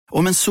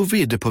Om en sous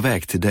vide är på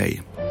väg till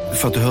dig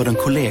för att du hörde en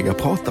kollega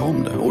prata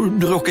om det och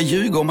du råkar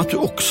ljuga om att du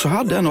också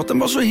hade en och att den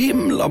var så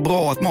himla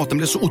bra att maten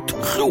blev så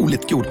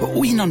otroligt god.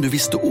 Och innan du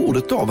visste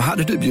ordet av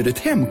hade du bjudit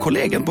hem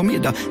kollegan på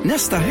middag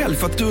nästa helg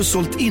för att du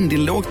sålt in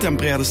din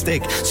lågtempererade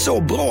stek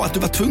så bra att du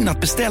var tvungen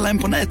att beställa en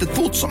på nätet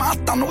fort som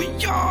attan. Och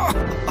ja!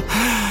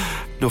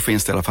 Då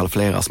finns det i alla fall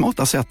flera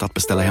smarta sätt att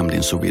beställa hem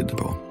din sous vide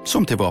på.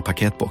 Som till våra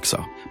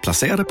paketboxar.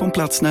 Placerade på en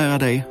plats nära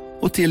dig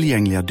och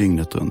tillgängliga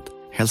dygnet runt.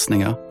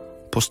 Hälsningar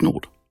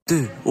PostNord.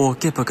 Du,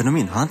 åker på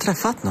ekonomin. Har han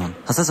träffat någon?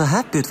 Han ser så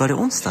happy ut. Var det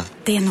onsdag?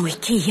 Det är nog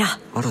Ikea.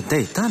 Har du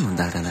dejtat någon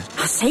där eller?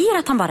 Han säger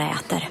att han bara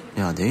äter.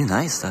 Ja, det är ju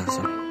nice där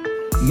alltså.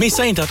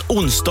 Missa inte att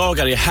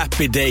onsdagar är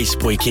happy days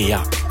på Ikea.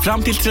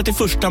 Fram till 31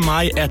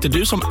 maj äter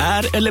du som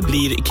är eller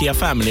blir Ikea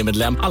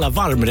Family-medlem alla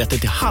varmrätter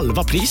till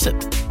halva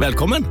priset.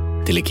 Välkommen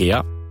till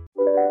Ikea.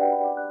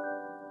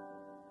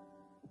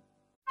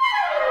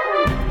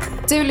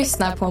 Du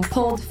lyssnar på en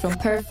podd från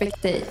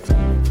Perfect Day.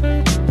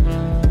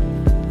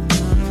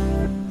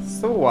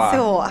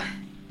 Så.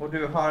 Och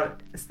du har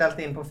ställt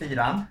in på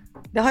 4.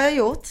 Det har jag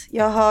gjort.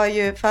 Jag har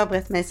ju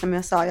förberett mig som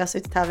jag sa. Jag har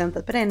suttit här och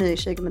väntat på dig nu i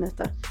 20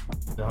 minuter.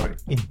 Det har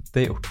du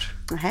inte gjort.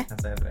 Nej.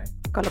 Jag säger för dig.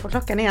 Kolla på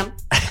klockan igen.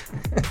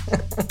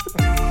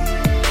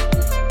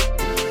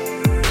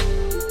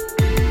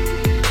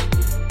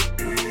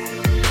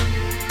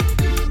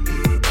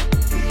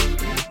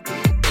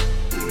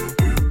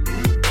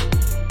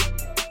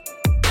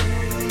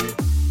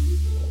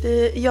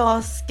 Du,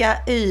 jag ska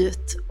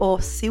ut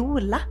och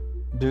sola.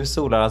 Du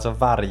solar alltså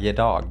varje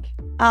dag?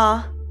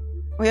 Ja,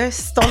 och jag är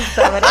stolt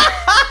över det.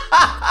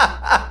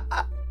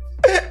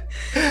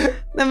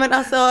 Nej men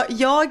alltså,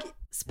 jag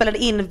spelade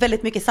in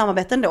väldigt mycket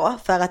samarbeten då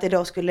för att det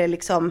då skulle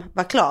liksom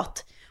vara klart.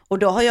 Och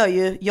då har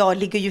jag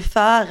ligger ju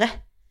före.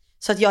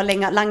 Så att jag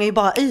langar ju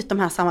bara ut de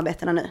här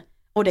samarbetena nu.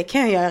 Och det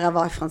kan jag göra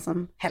varifrån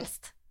som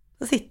helst.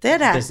 Så sitter jag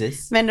där.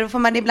 Precis. Men då får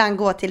man ibland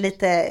gå till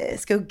lite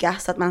skugga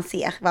så att man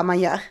ser vad man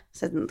gör.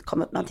 Så att det inte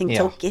kommer upp någonting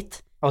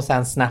tokigt. Och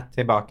sen snabbt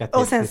tillbaka.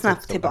 Och sen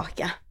snabbt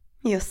tillbaka.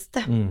 Just det.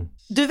 Mm.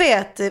 Du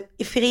vet,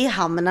 i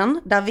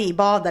Frihamnen där vi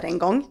badade en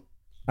gång.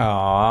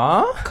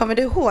 Ja. Kommer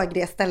du ihåg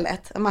det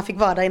stället? Man fick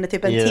vara där inne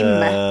typ en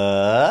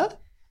timme.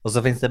 Och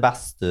så finns det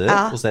bastu.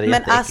 Ja. Och så är det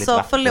men alltså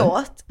vatten.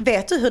 förlåt.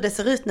 Vet du hur det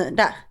ser ut nu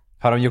där?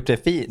 Har de gjort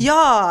det fint?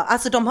 Ja,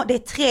 alltså det är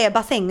 3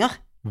 bassänger.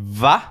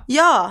 Va?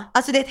 Ja,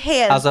 alltså det är ett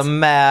helt... Alltså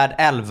med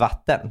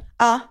älvvatten?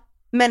 Ja,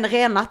 men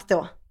renat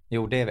då.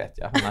 Jo, det vet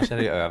jag. Annars är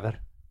det ju över.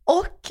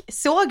 Och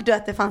såg du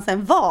att det fanns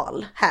en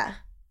val här?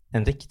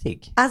 En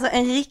riktig? Alltså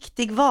en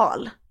riktig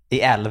val.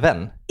 I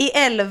älven? I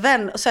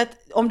älven. Så att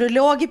om du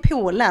låg i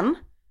poolen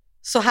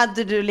så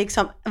hade du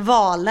liksom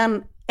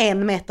valen 1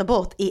 meter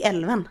bort i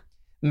älven.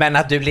 Men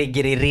att du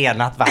ligger i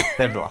renat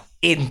vatten då?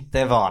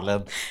 Inte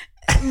valen.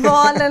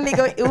 Valen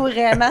ligger i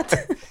orenat,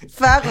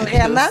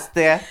 förorenat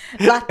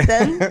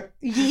vatten,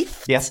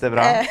 gift.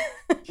 Jättebra.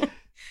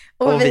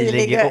 Och vi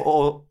ligger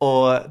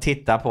och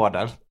tittar på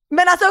den.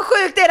 Men alltså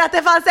sjukt är det att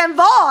det fanns en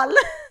val.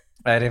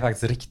 Nej, det är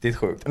faktiskt riktigt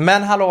sjukt.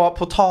 Men hallå,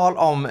 på tal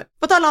om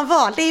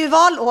val, det är ju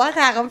valår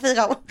här om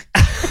 4 år.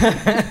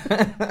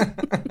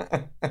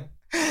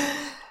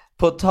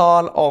 På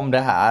tal om det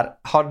här,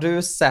 har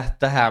du sett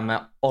det här med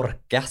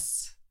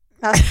orkas?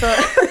 Alltså...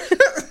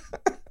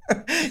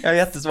 Jag har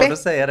jättesvårt att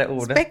säga det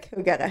ordet.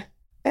 Späckhuggare.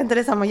 Är inte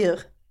det samma djur?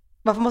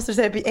 Varför måste du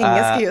säga det på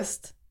engelska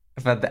just?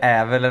 För att det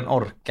är väl en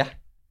orka.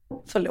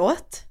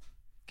 Förlåt?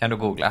 Kan du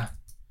googla?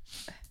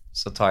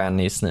 Så tar jag en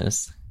ny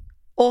snus.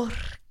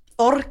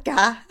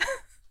 Orka?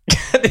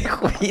 Det är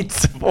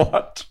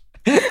skitsvårt.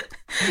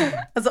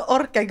 Alltså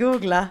orka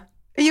googla.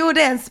 Jo,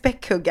 det är en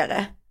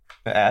späckhuggare.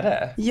 Är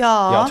det?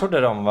 Ja. Jag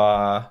trodde de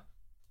var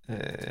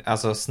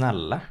alltså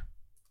snälla.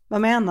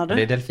 Vad menar du?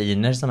 Det är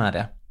delfiner som är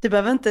det. Du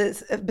behöver inte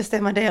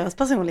bestämma deras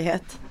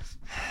personlighet.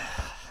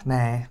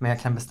 Nej, men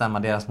jag kan bestämma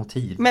deras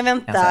motiv. Men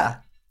vänta.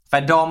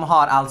 För de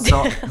har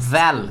alltså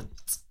vält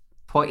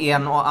på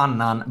en och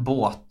annan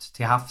båt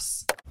till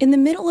havs. In the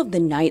middle of the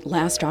night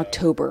last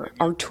October,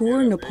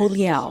 Artur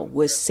Napolial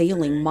was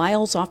sailing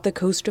miles off the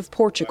coast of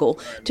Portugal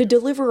to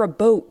deliver a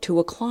boat to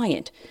a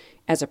client.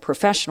 As a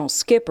professional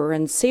skipper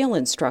and sail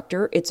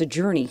instructor, it's a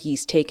journey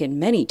he's taken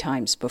many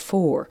times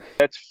before.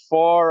 At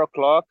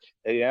 4:00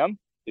 a.m.,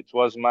 it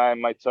was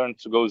my turn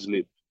to go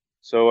sleep.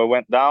 So I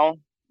went down,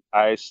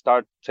 I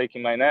start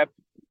taking my nap,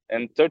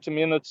 and 30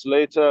 minutes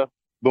later,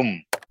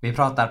 boom. Vi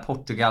pratar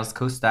Portugals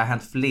kust, det har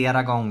hänt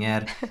flera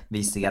gånger.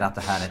 Vi ser att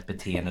det här är ett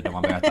beteende de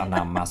har börjat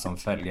anamma som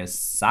följer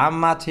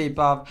samma typ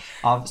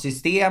av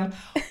system.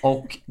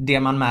 Och det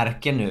man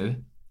märker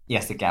nu,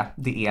 Jessica,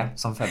 det är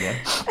som följer.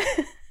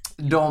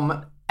 De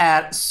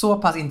är så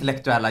pass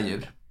intellektuella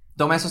djur.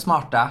 De är så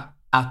smarta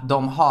att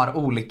de har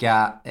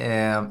olika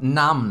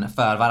namn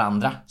för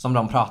varandra som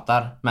de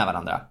pratar med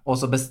varandra. Och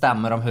så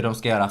bestämmer de hur de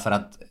ska göra för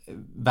att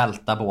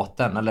välta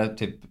båten eller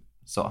typ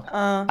så.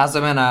 Alltså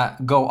jag menar,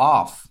 go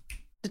off.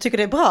 Du tycker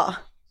det är bra?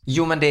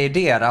 Jo, men det är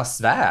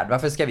deras värld.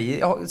 Varför ska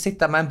vi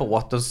sitta med en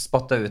båt och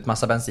spotta ut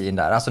massa bensin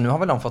där? Alltså nu har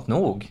väl de fått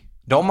nog.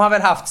 De har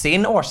väl haft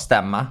sin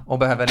årsstämma och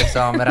behöver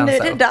liksom rensa Nu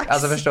är det upp. dags.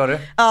 Alltså förstår du?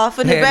 Ja,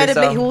 för nu börjar det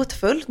liksom... bli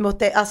hotfullt mot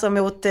det, alltså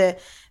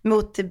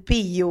mot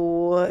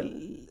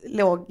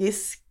biologisk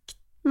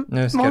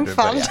nu ska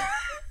mångfald. Du börja.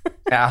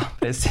 Ja,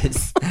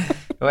 precis.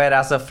 Då är det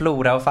alltså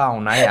flora och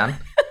fauna igen.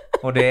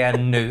 Och det är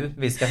nu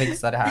vi ska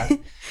fixa det här.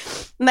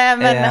 Nej,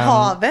 men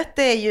havet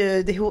det är ju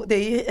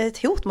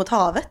ett hot mot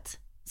havet.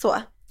 Så.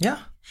 Ja.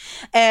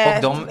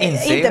 Och de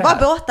inser inte bara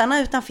här. båtarna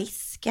utan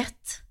fisket.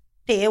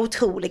 Det är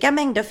otroliga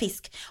mängder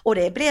fisk. Och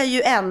det blir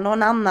ju en och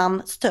en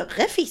annan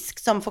större fisk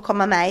som får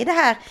komma med i det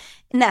här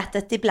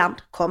nätet. Ibland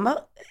kommer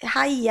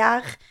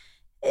hajar,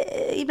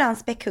 ibland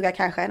späckhuggar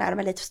kanske, när de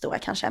är lite för stora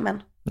kanske.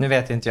 Men... Nu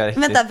vet inte jag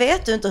riktigt. Vänta,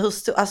 vet du inte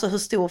hur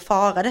stor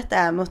fara detta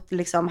är mot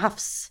liksom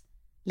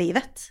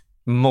havslivet?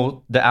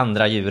 Mot de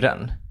andra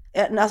djuren?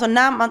 Alltså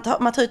när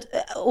man tar ut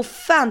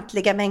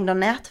ofantliga mängder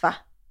nät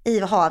i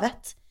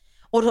havet.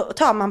 Och då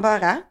tar man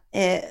bara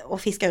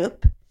och fiskar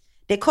upp.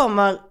 Det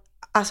kommer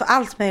alltså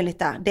allt möjligt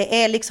där.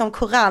 Det är liksom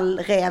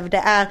korallrev, det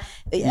är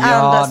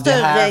andra större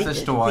det här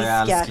förstår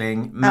jag fiskar.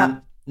 Älskling. Men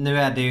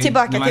nu är det ju...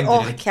 Tillbaka till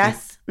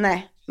orkas.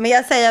 Nej, men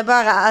jag säger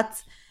bara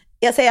att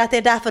det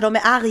är därför de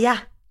är arga.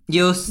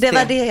 Just det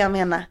var det jag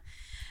menar.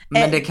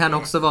 Men det kan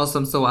också vara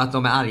som så att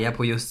de är arga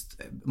på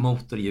just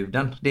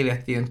motorljuden. Det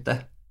vet vi ju inte.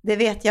 Det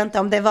vet jag inte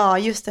om det var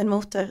just en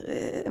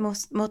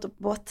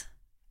motorbåt.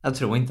 Jag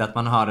tror inte att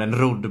man har en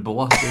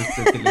roddbåt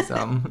ute till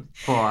liksom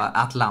på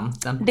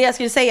Atlanten. Det jag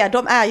skulle säga,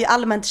 de är ju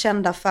allmänt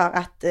kända för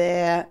att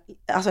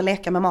alltså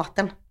leka med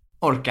maten.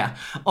 Orka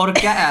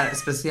är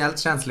speciellt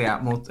känsliga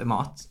mot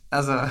mat.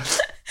 Alltså,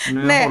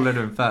 nu håller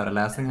du en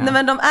föreläsning här. Nej,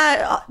 men de är,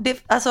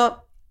 alltså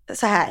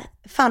så här,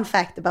 fun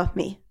fact about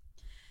me.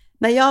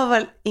 När jag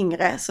var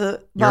yngre så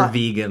var... You're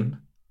vegan.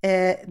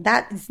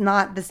 That is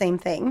not the same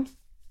thing.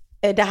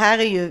 Det här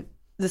är ju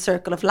the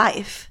circle of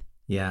life.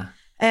 Yeah.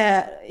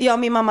 Jag och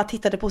min mamma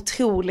tittade på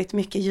otroligt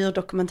mycket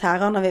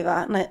djurdokumentärer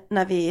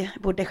när vi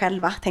bodde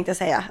själva, tänkte jag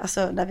säga.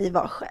 Alltså när vi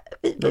var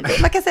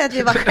man kan säga att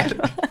vi var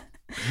själva.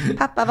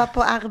 Pappa var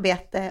på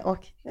arbete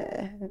och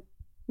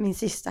min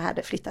syster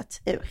hade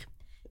flyttat ur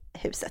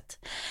huset.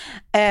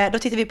 Då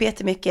tittar vi på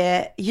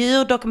jättemycket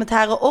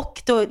djurdokumentärer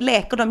och då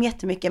leker de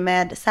jättemycket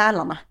med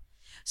sälarna.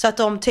 Så att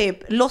de typ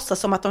låtsas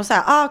som att de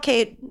säger,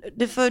 okej,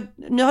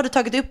 nu har du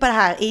tagit upp det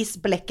här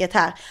isbläcket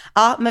här.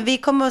 Ja, men vi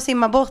kommer att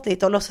simma bort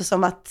lite och låtsas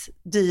som att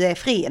du är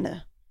fri nu.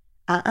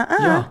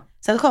 Ja.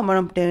 Sen kommer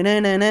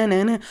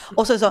de,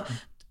 och så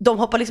de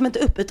hoppar liksom inte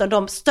upp utan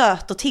de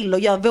stöter till och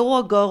gör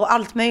vågor och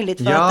allt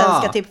möjligt för att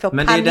den ska typ få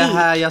panik. Men det är det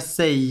här jag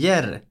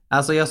säger.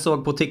 Alltså jag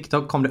såg på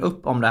TikTok kom det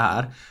upp om det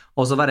här.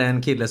 Och så var det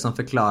en kille som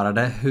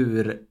förklarade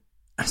hur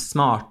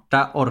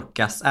smarta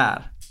orkas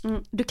är.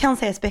 Du kan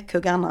säga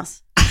späckhugga annars.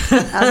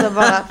 Alltså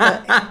bara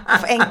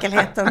för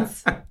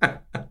enkelhetens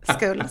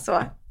skull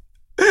så.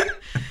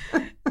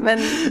 Men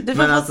du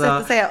får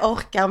fortsätta säga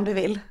orka om du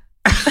vill.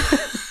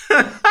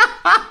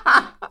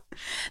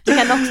 Du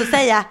kan också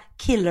säga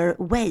killer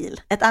whale,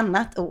 ett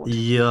annat ord.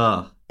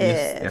 Ja,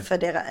 just det.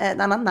 För ett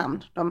annat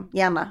namn, de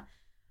gärna.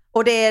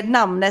 Och det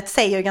namnet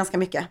säger ju ganska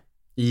mycket.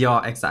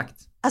 Ja, exakt.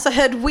 Alltså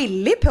höll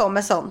Willy på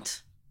med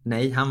sånt?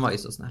 Nej, han var ju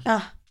så snäll.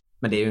 Ja.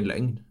 Men det är ju en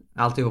lögn.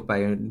 Alltihopa är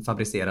ju en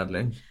fabricerad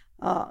lögn.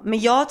 Ja, men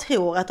jag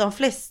tror att de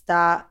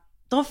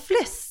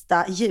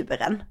flesta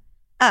djuren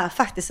är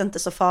faktiskt inte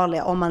så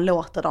farliga om man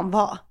låter dem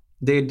vara.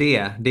 Det är ju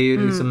det. Det är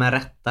ju liksom med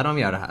rätta de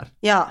gör det här.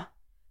 Ja.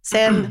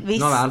 Sen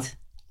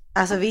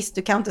visst,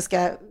 du kanske inte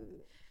ska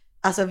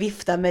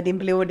vifta med din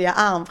blodiga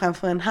arm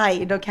framför en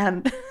haj. Då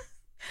kan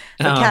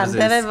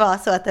det väl vara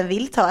så att den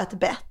vill ta ett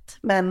bett.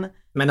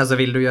 Men alltså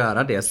vill du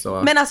göra det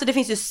så... Men alltså det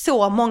finns ju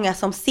så många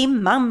som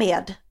simmar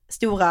med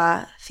stora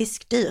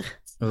fiskdyr.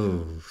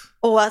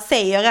 Och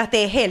säger att det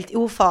är helt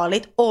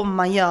ofarligt om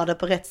man gör det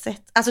på rätt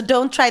sätt. Alltså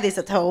don't try this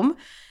at home.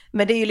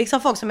 Men det är ju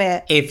liksom folk som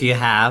är... If you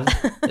have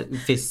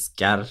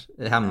fiskar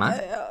hemma.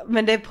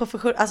 Men det är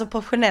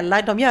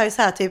professionella. De gör ju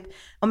så här typ,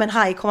 om en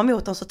haj kommer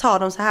mot dem så tar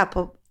de så här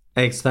på...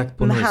 Exakt,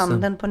 på med nosen.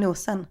 handen på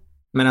nosen.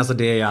 Men alltså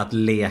det är ju att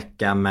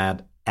leka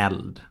med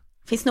eld.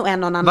 Finns nog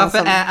en och annan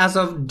Varför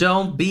alltså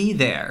don't be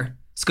there.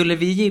 Skulle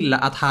vi gilla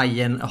att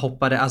hajen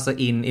hoppade alltså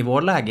in i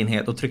vår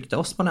lägenhet och tryckte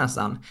oss på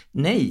näsan?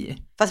 Nej.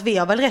 Fast vi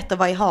har väl rätt att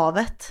vara i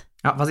havet?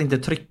 Ja, fast inte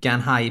trycka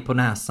en haj på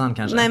näsan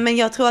kanske. Nej, men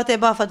jag tror att det är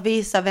bara för att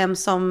visa vem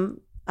som...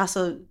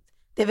 Alltså,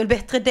 det är väl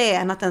bättre det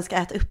än att den ska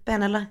äta upp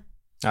en, eller?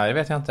 Ja, det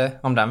vet jag inte.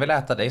 Om den vill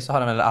äta dig så har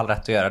den väl all rätt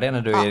att göra det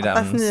när du är i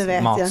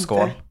den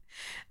matskål.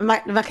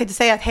 Man kan inte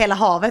säga att hela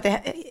havet är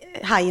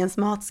hajens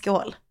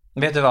matskål.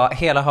 Vet du vad?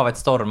 Hela havet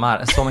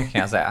stormar. Så mycket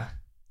kan jag säga.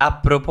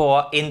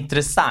 Apropå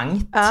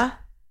intressant. Ja.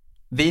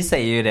 Vi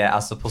säger ju det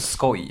alltså på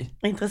skoj.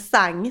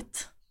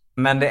 Intressant.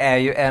 Men det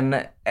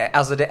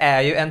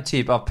är ju en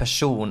typ av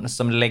person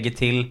som lägger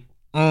till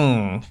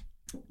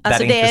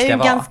alltså det är ju en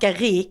ganska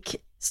rik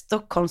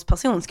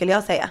Stockholmsperson skulle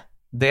jag säga.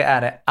 Det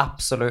är det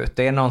absolut.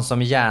 Det är någon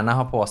som gärna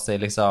har på sig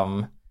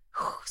liksom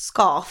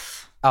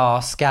scarf.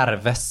 Ja,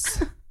 skarves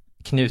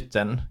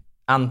knuten.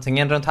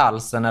 Antingen runt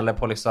halsen eller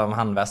på liksom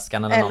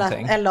handväskan eller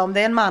någonting. Eller om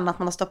det är en man att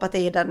man har stoppat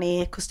i den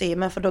i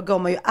kostymen, för då går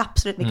man ju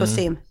absolut med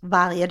kostym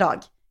varje dag.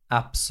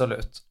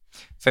 Absolut.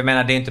 För jag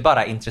menar, det är inte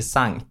bara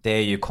intressant, det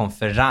är ju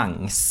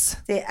konferens.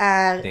 Det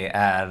är det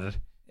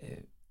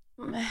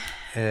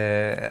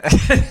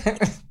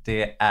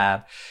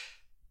är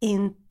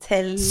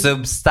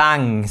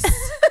substans.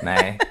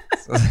 Nej,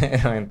 så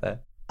säger jag inte.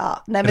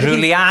 Ja, nej, men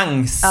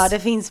Rullians. Ja, det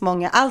finns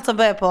många. Allt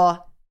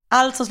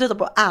som slutar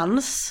på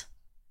ans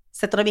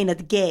sätter de in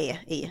ett G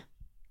i.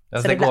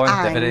 Alltså, det går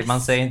inte, för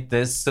man säger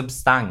inte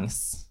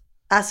substans.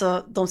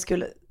 Alltså, de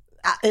skulle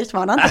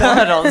utmana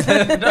inte dem.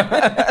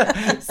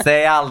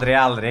 Säg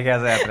aldrig kan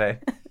jag säga till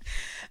dig.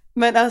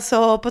 Men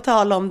alltså, på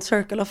tal om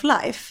Circle of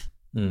Life.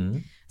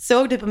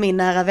 Såg du på min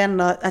nära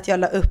vänner att jag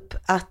la upp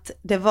att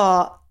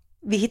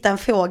vi hittade en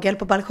fågel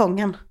på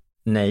balkongen?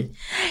 Nej.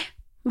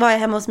 Var jag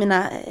hemma hos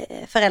mina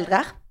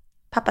föräldrar.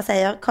 Pappa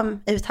säger,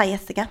 kom ut här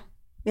Jessica.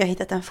 Vi har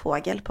hittat en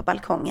fågel på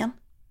balkongen.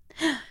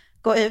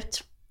 Gå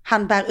ut.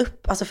 Han bär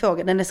upp, alltså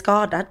fågeln, den är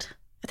skadad.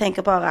 Jag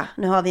tänker bara,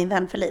 nu har vi en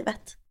vän för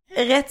livet.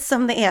 Rätt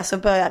som det är så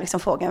börjar liksom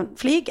fågeln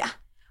flyga.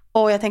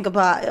 Och jag tänker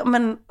bara,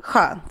 men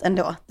skönt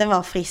ändå. Den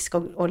var frisk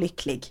och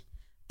lycklig.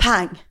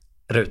 Pang.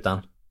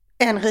 Rutan.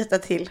 En ruta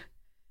till.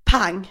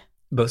 Pang.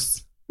 Buss.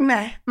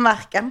 Nej,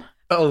 marken.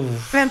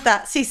 Oh. Vänta,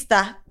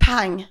 sista.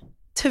 Pang.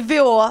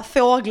 2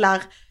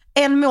 fåglar.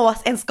 En mås,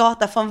 en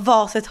skata från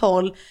varsitt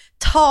håll.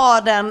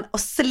 Tar den och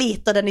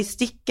sliter den i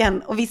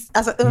stycken. Och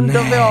alltså under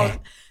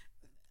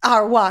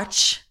our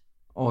watch.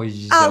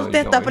 Allt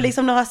detta på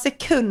liksom några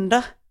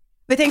sekunder.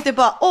 Vi tänkte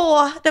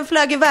bara, den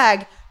flög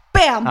iväg.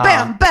 Bam,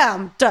 bam,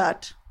 bam,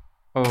 död.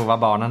 Var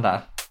barnen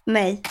där?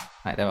 Nej,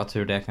 det var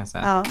tur det kan jag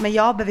säga. Ja, men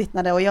jag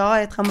bevittnade och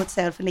jag är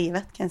traumatiserad för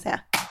livet kan jag säga.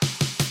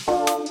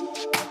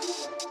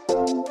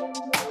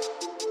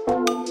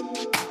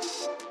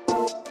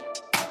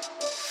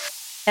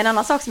 En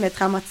annan sak som är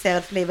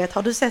traumatiserad för livet.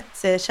 Har du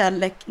sett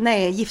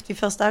Gift vid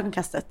första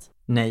ögonkastet?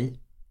 Nej.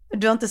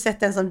 Du har inte sett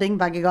den som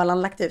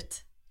Dyngbaggegalan lagt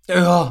ut?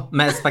 Ja,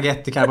 med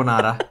spaghetti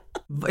carbonara.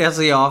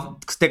 Alltså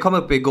det kom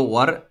upp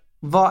igår.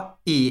 Vad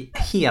i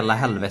hela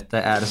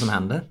helvete är det som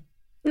händer?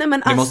 Nej,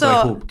 men det måste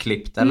vara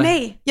ihopklippt, eller?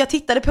 Nej, jag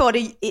tittade på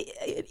det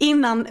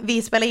innan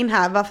vi spelade in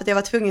här. Varför jag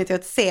var tvungen till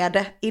att se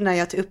det innan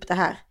jag tog upp det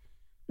här.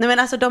 Nej, men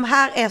alltså de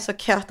här är så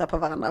köta på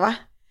varandra, va?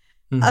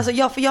 Alltså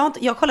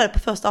jag kollade på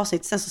första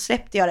avsnittet, sen så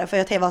släppte jag det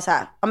för jag var så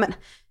här, ja men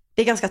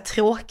det är ganska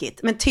tråkigt.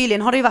 Men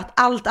tydligen har det ju varit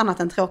allt annat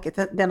än tråkigt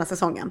denna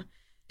säsongen.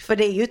 För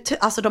det är ju,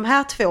 alltså de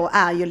här två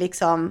är ju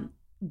liksom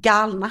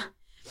galna.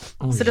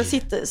 Så då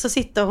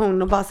sitter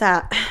hon och bara så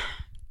här,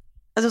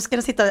 alltså ska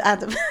de sitta och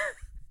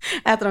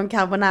äta de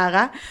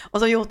carbonara. Och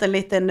så har gjort en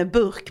liten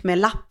burk med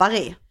lappar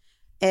i.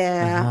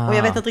 Och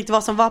jag vet inte riktigt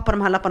vad som var på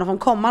de här lapparna, för hon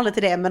kom aldrig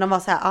till det. Men de var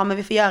så här, men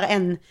vi får göra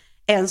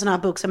en sån här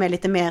burk som är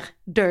lite mer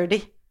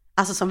dirty.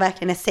 Alltså som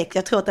verkligen är sex.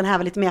 Jag tror att den här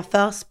var lite mer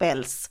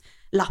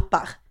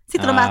förspelslappar.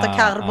 Sitter de och äter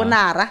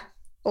carbonara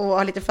och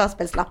har lite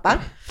förspelslappar.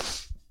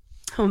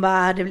 Hon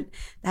bara, det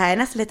här är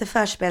nästan lite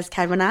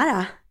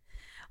förspelscarbonara.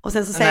 Och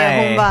sen så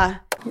säger hon bara,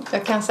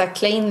 jag kan så här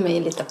klä in mig i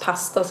lite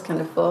pasta så kan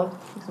du få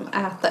liksom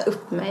äta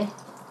upp mig.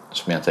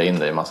 Smeta in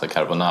dig i massa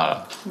carbonara.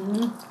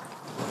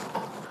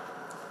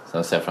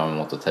 Sen ser jag fram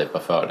emot att tejpa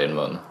för din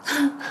mun.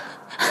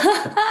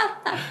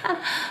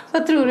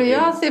 Vad tror du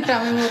jag ser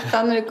fram emot då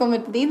när det kommer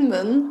till din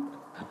mun?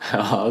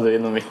 Ja, det är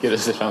nog mycket du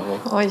ser fram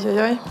emot.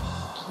 Oj.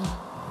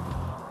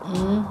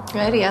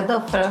 Jag är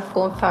redo för att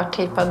få en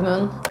förtejpad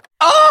mun.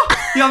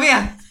 Jag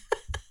vet!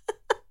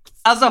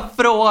 Alltså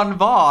från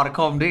var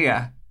kom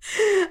det?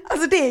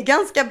 Alltså det är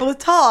ganska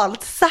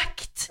brutalt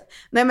sagt.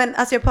 Nej men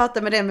alltså jag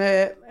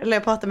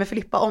pratade med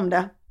Filippa om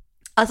det.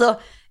 Alltså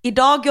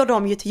idag går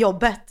de ju till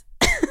jobbet.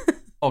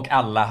 Och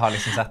alla har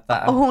liksom sett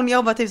det. Och hon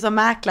jobbar typ som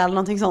mäklare eller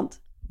någonting sånt.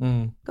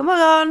 God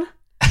morgon.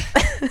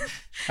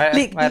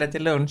 Vad är det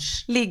till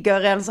lunch?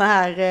 Ligger en sån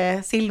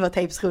här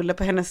silvertejpsrulle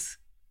på hennes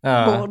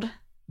bord.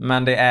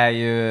 Men det är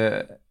ju,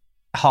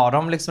 har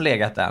de liksom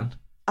legat den?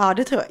 Ja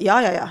det tror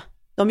jag. Ja.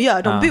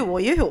 De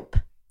bor ju ihop.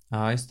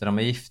 Ja just det, de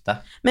är gifta.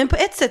 Men på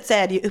ett sätt så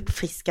är det ju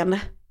uppfriskande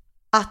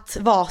att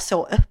vara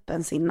så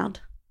öppensinnad.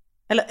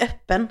 Eller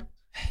öppen.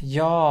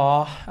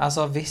 Ja,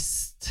 alltså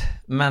visst.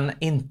 Men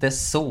inte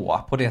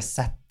så, på det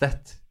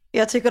sättet.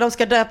 Jag tycker de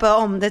ska döpa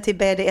om det till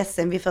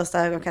Bdsm vid första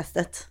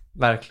ögonkastet.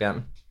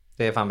 Verkligen,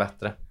 det är fan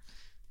bättre.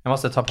 Jag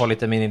måste ta på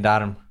lite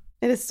minidarm.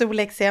 Är det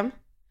soleksem?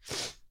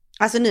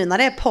 Alltså nu när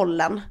det är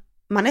pollen,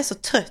 man är så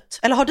trött.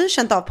 Eller har du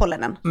känt av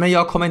pollenen? Men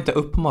jag kommer inte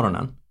upp på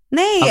morgonen.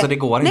 Nej, alltså det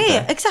går inte.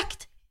 Nej,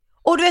 exakt.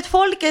 Och du vet,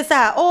 folk är så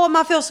här,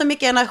 man får så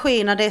mycket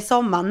energi när det är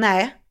sommar.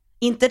 Nej,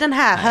 inte den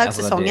här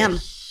högsäsongen.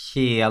 Alltså det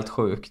är helt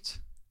sjukt.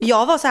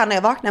 Jag var så här när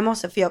jag vaknade i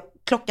morse, för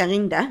klockan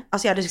ringde.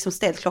 Alltså jag hade liksom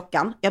ställt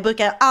klockan. Jag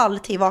brukar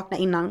alltid vakna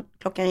innan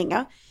klockan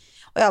ringer.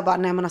 Och jag bara,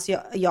 nej men alltså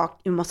jag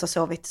måste ha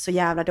sovit så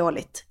jävla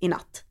dåligt i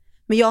natt.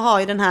 Men jag har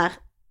ju den här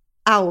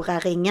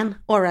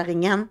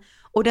aura-ringen.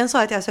 Och den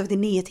sa att jag har sovit i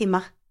 9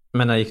 timmar.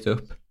 Men när gick du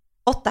upp?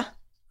 8.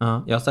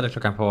 Ja, jag ställde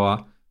klockan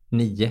på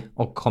 9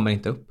 och kommer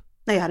inte upp.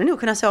 Nej, jag hade nog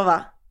kunnat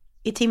sova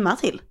i timmar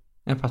till.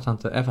 Jag fattar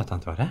inte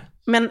vad det är.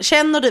 Men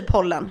känner du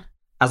pollen?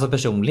 Alltså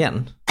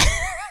personligen?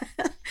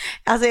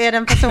 Alltså är det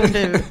en person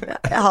du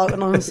har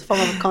någon form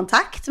av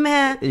kontakt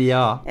med?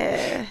 Ja.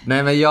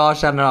 Nej, men jag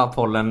känner av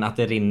pollen att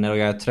det rinner och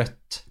jag är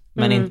trött.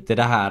 Men inte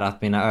det här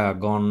att mina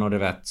ögon och du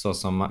vet så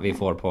som vi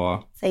får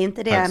på. Säg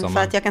inte det än,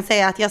 för att jag kan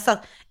säga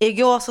att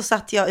igår så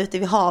satt jag ute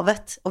vid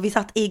havet och vi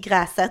satt i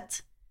gräset.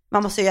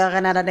 Man måste göra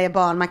när det är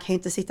barn, man kan ju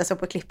inte sitta så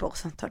på klippor och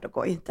sånt, då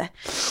går ju inte.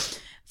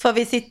 För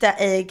vi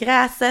sitter i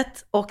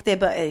gräset och det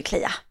börjar ju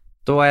klia.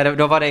 Då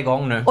var det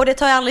igång nu. Och det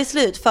tar ju aldrig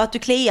slut för att du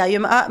kliar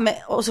ju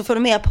och så får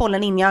du mer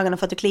pollen in i ögonen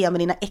för att du kliar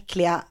med dina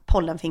äckliga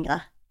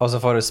pollenfingrar. Och så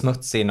får du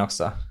smuts in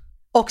också.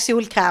 Och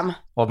solkräm.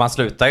 Och man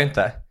slutar ju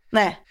inte.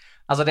 Nej.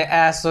 Alltså det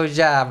är så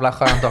jävla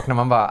skönt dock när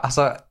man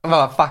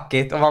bara fuck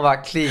it och man bara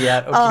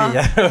kliar och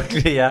kliar och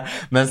kliar.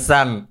 Men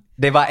sen,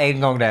 det var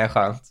en gång det är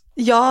skönt.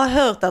 Jag har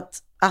hört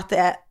att det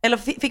är, eller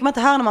fick man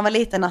inte höra när man var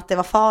liten att det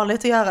var farligt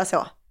att göra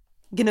så?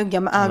 Gnugga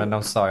med ögonen. Men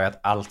de sa ju att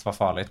allt var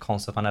farligt,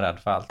 konstigt man är rädd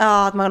för allt.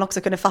 Ja, att man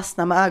också kunde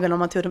fastna med ögonen om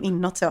man tog dem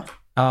inåt så.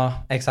 Ja,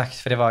 exakt,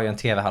 för det var ju en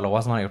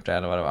tv-hallå som hade gjort det,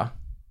 eller vad det var.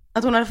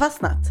 Att hon hade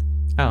fastnat?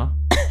 Ja,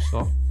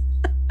 så.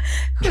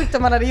 Sjukt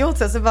om man hade gjort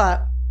så bara,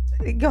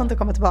 det går inte att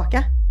komma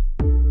tillbaka.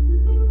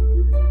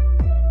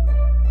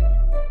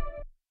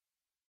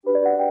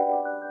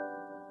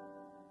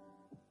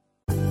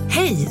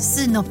 Hej,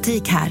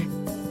 Synoptik här.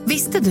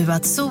 Visste du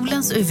att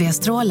solens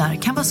UV-strålar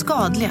kan vara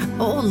skadliga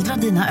och åldra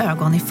dina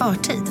ögon i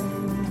förtid?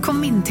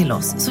 Kom in till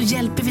oss så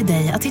hjälper vi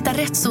dig att hitta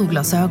rätt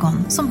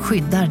solglasögon som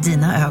skyddar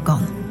dina ögon.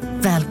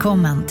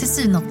 Välkommen till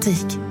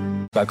Synoptik.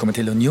 Välkommen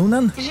till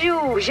Unionen.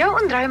 Jo,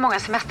 jag undrar hur många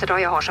semesterdagar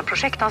jag har som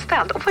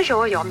projektanställd och vad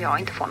gör jag om jag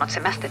inte får något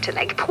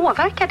semestertillägg?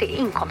 Påverkar det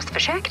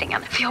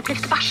inkomstförsäkringen? För jag har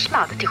blivit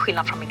varslad, till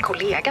skillnad från min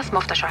kollega som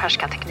ofta kör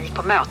härskarteknik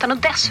på möten och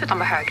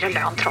dessutom har högre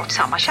lön trots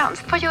samma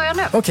tjänst. Vad gör jag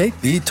nu? Okej,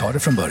 vi tar det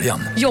från början.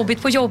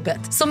 Jobbigt på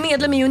jobbet. Som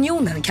medlem i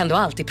Unionen kan du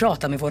alltid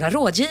prata med våra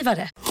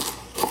rådgivare.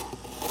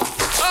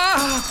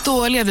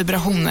 Dåliga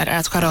vibrationer är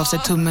att skära av sig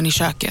tummen i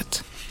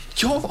köket.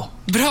 Ja!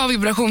 Bra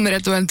vibrationer är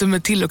att du har en tumme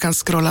till och kan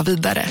scrolla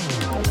vidare.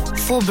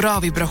 Få bra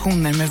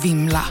vibrationer med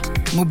Vimla.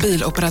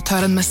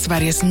 Mobiloperatören med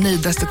Sveriges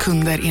nöjdaste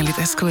kunder enligt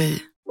SKI.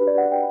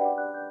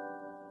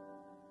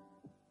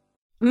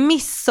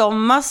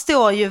 Midsommar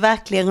står ju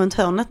verkligen runt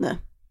hörnet nu.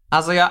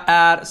 Alltså jag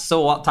är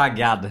så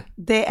taggad.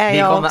 Det är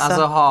jag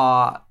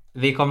också.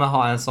 Vi kommer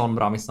ha en sån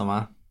bra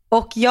midsommar.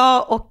 Och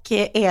jag och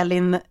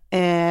Elin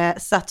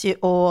satt ju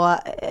och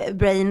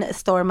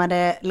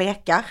brainstormade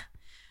lekar.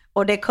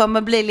 Och det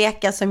kommer bli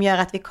lekar som gör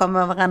att vi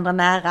kommer varandra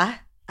nära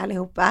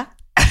allihopa.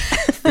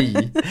 Fy,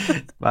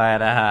 vad är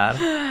det här?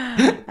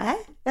 Nej,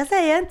 jag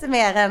säger inte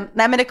mer än...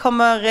 Nej, men det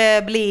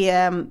kommer bli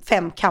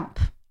 5 kamp.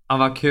 Ja,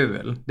 vad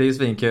kul. Det är ju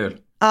svinkul.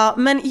 Ja,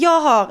 men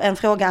jag har en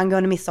fråga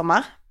angående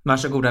midsommar.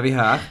 Varsågoda, vi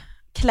hör.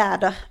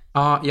 Kläder.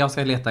 Ja, jag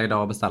ska leta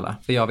idag och beställa,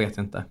 för jag vet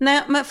inte.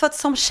 Nej, men för att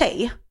som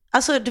tjej...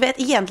 Alltså, du vet,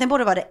 egentligen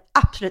borde det vara det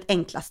absolut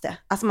enklaste.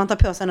 Alltså, man tar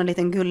på sig en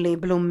liten gullig,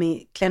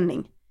 blommig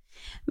klänning.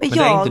 Men det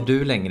är inte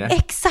du längre.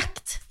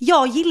 Exakt.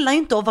 Jag gillar ju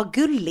inte att vara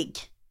gullig.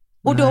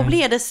 Och då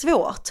blir det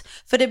svårt.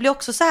 För det blir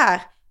också så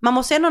här, man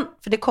måste ändå,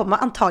 för det kommer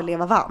antagligen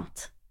vara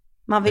varmt.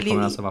 Man vill det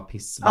kommer ju, alltså vara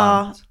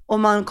pissvarmt. Ja, och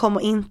man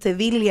kommer inte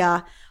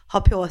vilja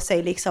ha på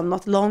sig liksom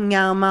något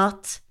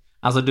långärmat.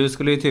 Alltså du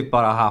skulle ju typ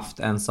bara haft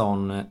en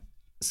sån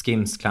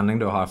skinsklänning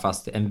du har,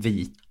 fast en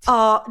vit.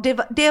 Ja,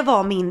 det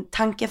var min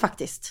tanke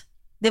faktiskt.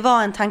 Det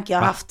var en tanke jag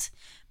har haft.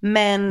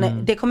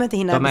 Men det kommer inte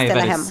hinna beställa hem.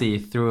 De är ju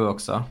väldigt see-through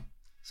också.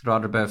 Så då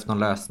hade du behövt någon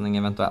lösning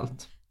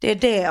eventuellt. Det är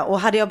det. Och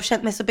hade jag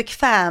känt mig så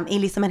bekväm i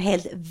liksom en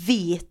helt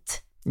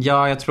vit...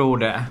 Ja, jag tror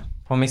det.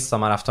 På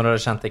midsommarafton har du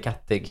känt dig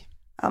kattig.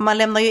 Ja, man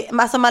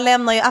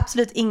lämnar ju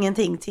absolut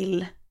ingenting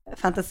till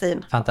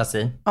fantasin.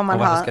 Fantasi. Om man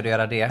och varför ska du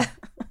göra det?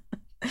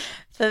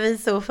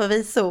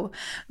 Förvisso.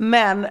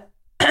 Men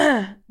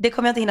det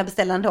kommer jag inte hinna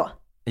beställa ändå.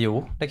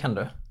 Jo, det kan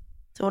du.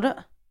 Tror du?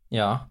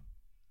 Ja.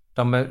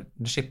 De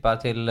shippar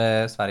till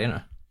Sverige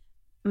nu.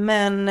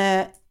 Men...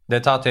 det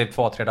tar typ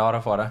 2-3 dagar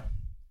att få det.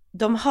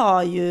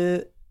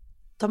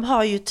 De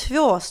har ju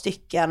 2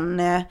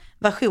 stycken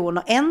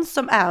versioner. En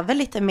som är väl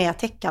lite mer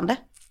täckande,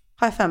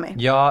 har jag för mig.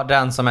 Ja,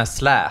 den som är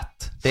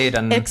slät. Det är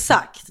den.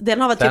 Exakt,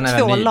 den har väl typ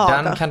 2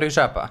 lager. Den kan du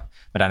köpa.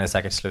 Men den är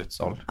säkert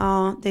slutsåld.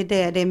 Ja,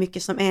 det är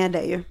mycket som är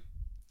det ju.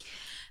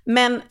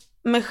 Men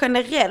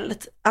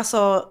generellt,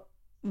 alltså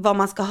vad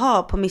man ska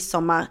ha på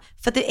midsommar.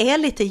 För det är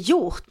lite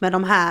gjort med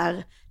de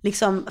här,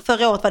 liksom,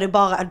 förra året var det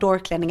bara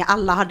adore-klänningar.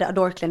 Alla hade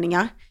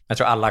adore-klänningar. Jag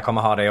tror alla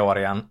kommer ha det i år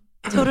igen.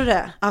 Tror du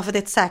det? Ja, för det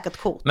är ett säkert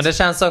kort. Men det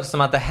känns också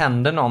som att det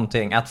händer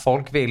någonting. Att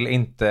folk vill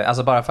inte,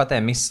 alltså bara för att det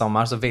är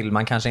midsommar så vill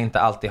man kanske inte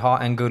alltid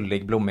ha en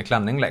gullig blommig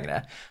klänning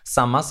längre.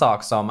 Samma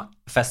sak som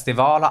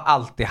festival har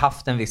alltid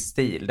haft en viss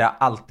stil. Det har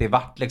alltid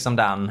varit liksom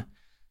den,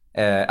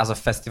 alltså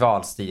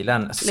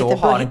festivalstilen. Lite så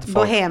har inte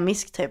folk...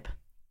 bohemisk typ.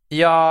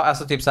 Ja,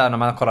 alltså typ så här när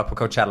man kollar på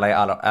Coachella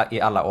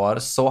i alla år,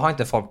 så har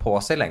inte folk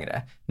på sig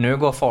längre. Nu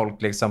går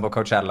folk liksom på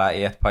Coachella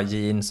i ett par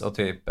jeans och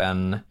typ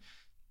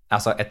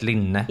ett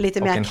linne lite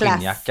och mer en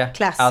skinnjacka.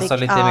 Classic, alltså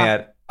lite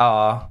mer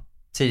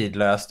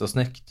tidlöst och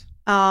snyggt.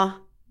 Ja,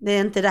 det är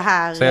inte det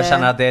här. Så jag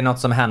känner att det är något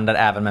som händer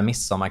även med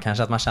midsommar.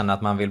 Kanske att man känner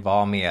att man vill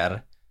vara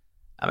mer,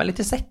 Ja, men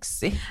lite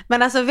sexy.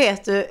 Men alltså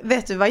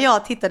vet du vad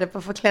jag tittade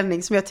på för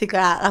klänning som jag tycker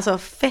är alltså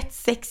fett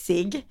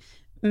sexig,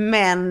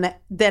 men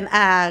den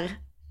är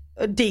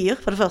dyr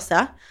för det första.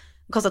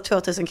 Den kostar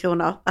 2000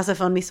 kronor. Alltså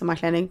för en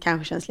midsommarklänning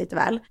kanske känns lite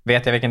väl.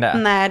 Vet jag vilken det är?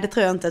 Nej, det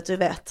tror jag inte att du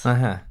vet.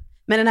 Uh-huh.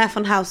 Men den är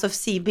från House of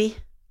CB.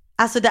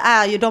 Alltså det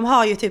är ju, de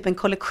har ju typ en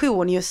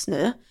kollektion just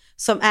nu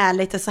som är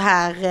lite så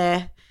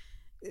här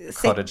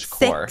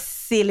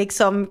sexy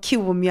liksom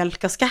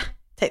komjölkerska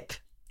typ.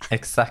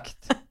 Exakt.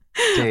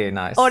 Det är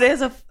nice. Och det är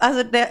så,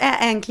 alltså det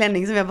är en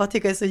klänning som jag bara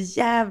tycker är så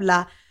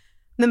jävla,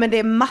 nej men det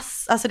är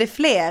alltså det är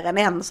fler än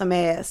en som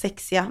är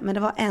sexiga, men det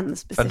var en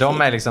specifik. För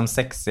de är liksom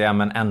sexiga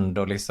men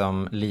ändå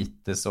liksom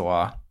lite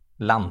så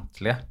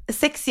lantliga.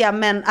 Sexiga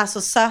men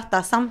alltså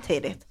söta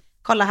samtidigt.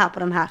 Kolla här på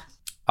den här.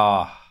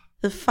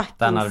 Hur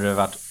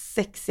fucking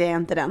sexig är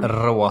inte den?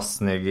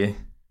 Råsnygg.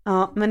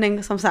 Ja, men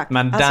den som sagt.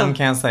 Men alltså, den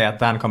kan jag säga att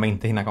den kommer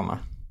inte hinna komma.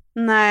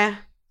 Nej.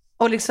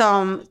 Och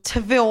liksom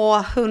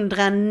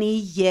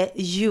 209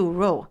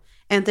 euro.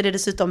 Är inte det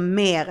dessutom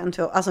mer än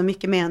alltså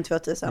mycket mer än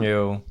 2000?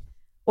 Jo.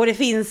 Och det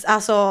finns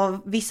alltså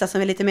vissa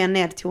som är lite mer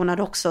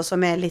nedtonade också,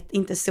 som är lite,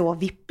 inte så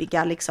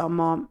vippiga liksom.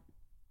 Och,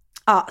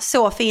 ja,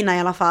 så fina i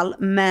alla fall.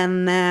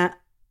 Men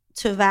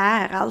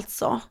tyvärr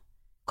alltså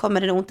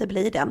kommer det nog inte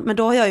bli den. Men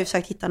då har jag ju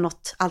försökt hitta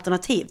något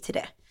alternativ till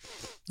det.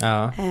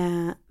 Ja.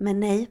 Men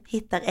nej,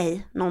 hittar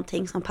ej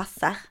någonting som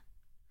passar.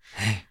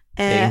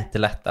 Det är inte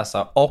lätt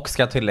alltså. Och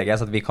ska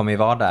tilläggas att vi kommer ju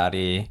vara där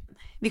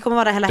Vi kommer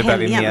vara där hela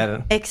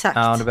helgen. Exakt.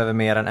 Ja, du behöver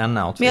mer än en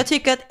outfit. Men jag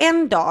tycker att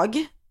en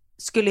dag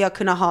skulle jag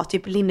kunna ha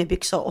typ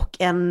linnebyxor och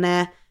en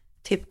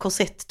typ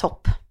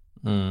korsetttopp.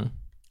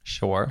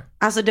 Sure.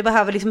 Alltså det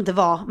behöver liksom inte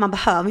vara, man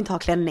behöver inte ha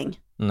klänning.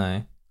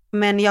 Nej.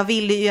 Men jag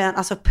vill ju,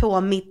 alltså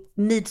på mitt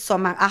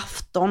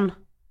midsommarafton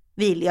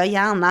vill jag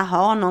gärna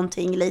ha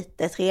någonting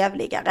lite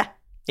trevligare.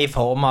 I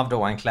form av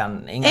då en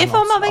klänning? I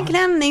form av en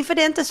klänning, för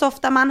det är inte så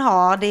ofta man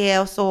har det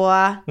och så.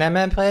 Nej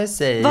men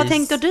precis. Vad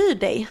tänker du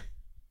dig?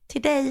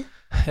 Till dig?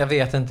 Jag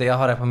vet inte, jag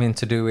har det på min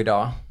to-do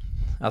idag.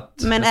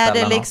 Men är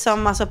det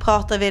liksom, alltså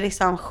pratar vi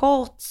liksom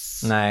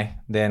shorts?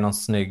 Nej, det är någon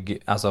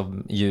snygg, alltså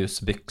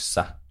ljus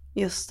byxa.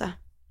 Just det.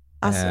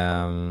 Alltså,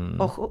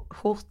 och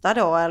skjorta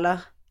då eller?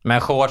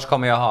 Men shorts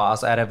kommer jag ha,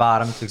 alltså är det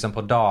varmt liksom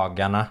på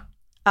dagarna?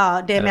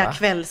 Ja, det är mer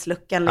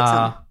kvällsluckan liksom.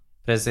 Ja,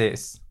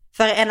 precis.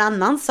 För en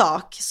annan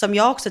sak som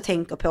jag också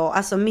tänker på,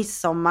 alltså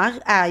midsommar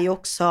är ju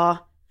också,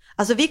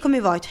 alltså vi kommer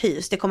ju vara ett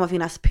hus, det kommer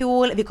finnas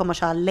pool, vi kommer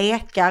köra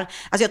lekar.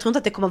 Alltså jag tror inte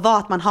att det kommer vara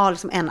att man har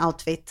liksom en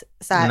outfit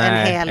så här,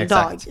 en hel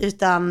dag,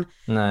 utan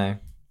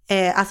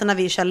alltså när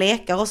vi kör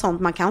lekar och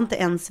sånt, man kan inte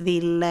ens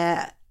vill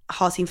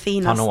ha sin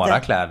finaste. Ha några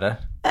kläder.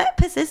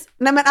 Precis.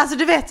 Nej men alltså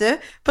du vet ju,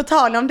 på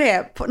tal om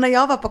det, när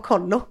jag var på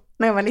kollo,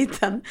 när jag var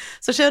liten,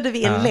 så körde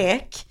vi en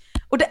lek.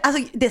 Och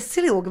det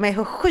slog mig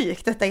hur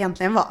sjukt detta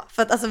egentligen var.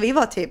 För att alltså vi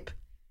var typ,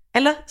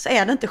 eller så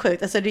är det inte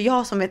sjukt. Alltså det är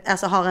jag som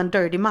har en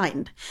dirty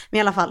mind. Men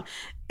i alla fall,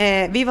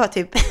 vi var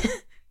typ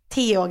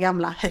 10 år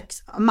gamla,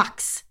 högst,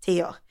 max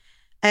 10 år.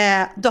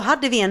 Då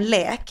hade vi en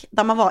lek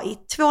där man var i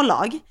 2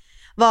 lag.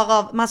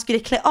 Varav man skulle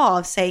klä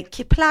av sig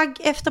plagg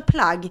efter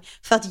plagg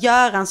för att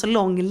göra en så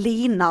lång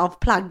lina av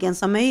plaggen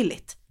som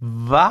möjligt.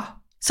 Va?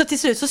 Så till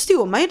slut så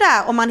stod man ju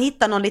där och man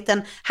hittade någon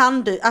liten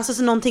handduk, alltså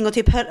så någonting att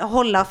typ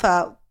hålla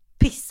för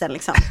pissen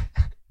liksom.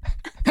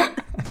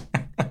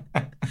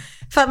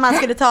 För att man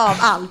skulle ta av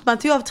allt. Man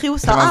tog av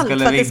trosor och allt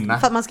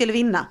för att man skulle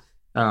vinna.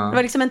 Ja. Det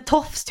var liksom en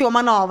tofs tog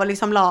man av och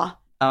liksom la.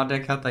 Ja, det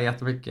kan ta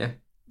jättemycket.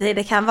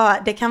 Det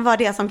kan vara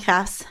det som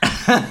krävs.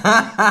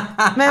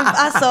 Men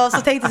alltså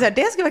så tänkte jag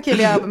det skulle vara kul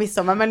att göra på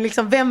midsommar. Men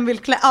liksom vem vill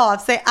klä av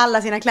sig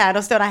alla sina kläder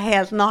och stå där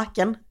helt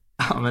naken?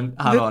 Ja men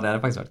hallå, det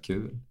hade faktiskt varit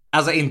kul.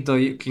 Alltså inte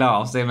att klä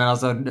av sig, men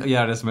alltså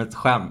göra det som ett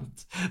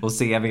skämt. Och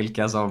se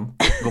vilka som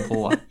går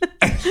på.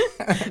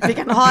 Vi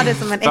kan ha det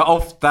som en... För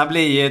ofta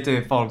blir ju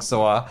typ folk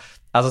så,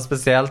 alltså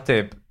speciellt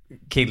typ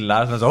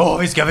killar som är så,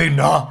 vi ska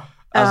vinna!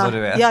 Alltså du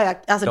vet. Ja,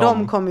 alltså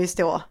de kommer ju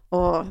stå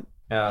och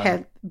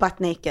helt butt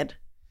naked.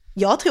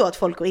 Jag tror att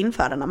folk går in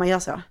för det när man gör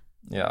så.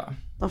 Ja.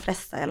 De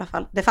flesta i alla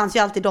fall. Det fanns ju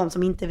alltid de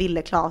som inte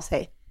ville klä av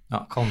sig.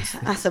 Ja, konstigt.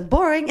 Alltså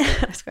boring.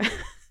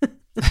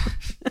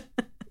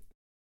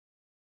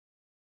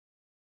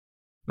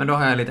 Men då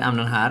har jag lite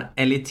ämnen här.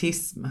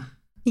 Elitism.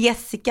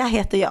 Jessica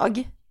heter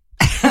jag.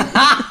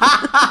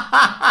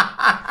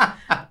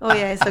 Och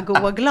jag är så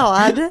god och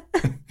glad.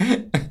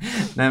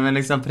 Nej men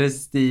liksom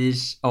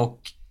prestige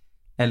och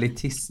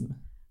elitism.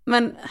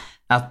 Men...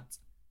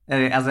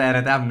 Är det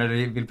ett ämne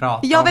du vill prata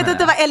om? Jag vet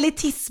inte vad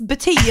elitism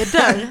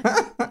betyder.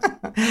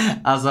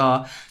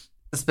 Alltså,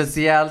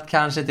 speciellt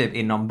kanske typ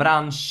inom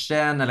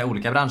branschen, eller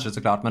olika branscher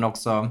såklart, men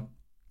också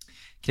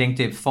kring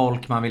typ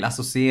folk man vill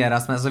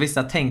associeras med. Alltså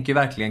vissa tänker ju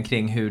verkligen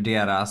kring hur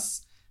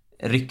deras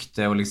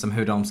rykte och liksom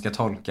hur de ska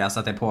tolkas,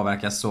 att det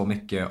påverkas så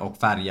mycket och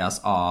färgas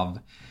av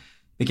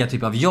vilka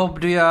typ av jobb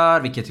du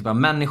gör, vilka typ av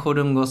människor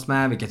du umgås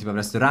med, vilka typ av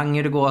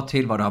restauranger du går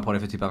till, vad du har på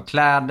dig för typ av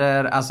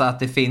kläder. Alltså att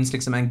det finns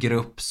liksom en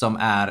grupp som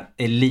är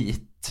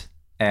elit.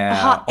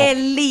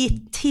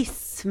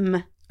 Elitism.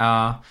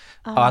 Ja,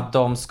 och att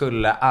de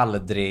skulle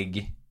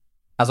aldrig...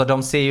 Alltså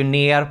de ser ju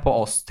ner på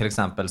oss till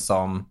exempel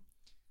som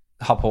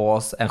har på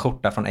oss en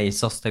skjorta från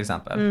ASOS till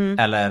exempel.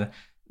 Eller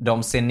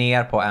de ser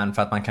ner på en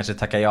för att man kanske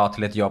tackar ja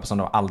till ett jobb som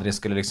de aldrig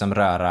skulle liksom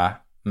röra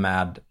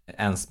med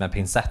ens med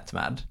pincett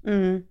med.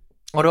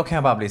 Och då kan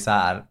jag bara bli så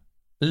här: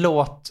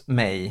 låt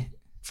mig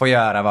få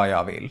göra vad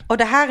jag vill. Och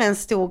det här är en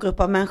stor grupp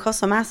av människor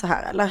som är så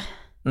här, eller?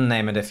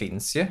 Nej, men det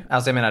finns ju.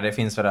 Alltså jag menar, det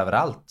finns väl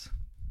överallt.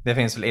 Det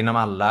finns väl inom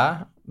alla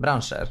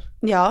branscher.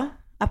 Ja,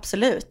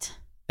 absolut.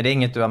 Är det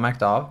inget du har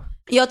märkt av?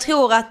 Jag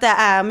tror att det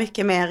är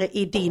mycket mer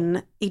i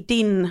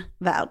din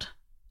värld.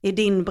 I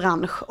din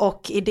bransch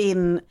och i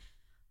din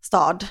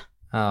stad.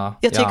 Ja,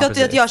 jag tycker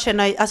att jag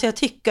känner, alltså jag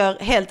tycker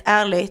helt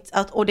ärligt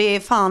att, och det är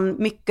fan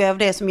mycket av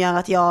det som gör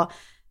att jag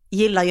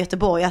gillar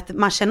Göteborg, att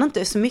man känner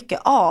inte så mycket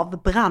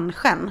av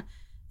branschen.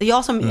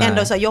 Jag som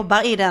ändå så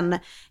jobbar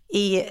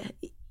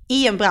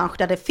i en bransch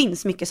där det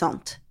finns mycket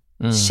sånt.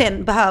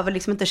 Behöver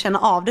liksom inte känna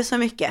av det så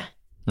mycket.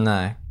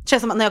 Nej. Det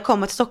känns som att när jag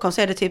kommer till Stockholm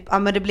så är det typ, ja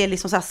men det blir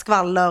liksom så här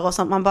skvaller och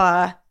sånt, man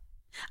bara...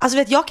 Alltså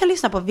vet, jag kan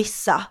lyssna på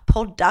vissa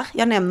poddar,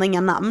 jag nämner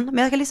inga namn, men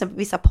jag kan lyssna på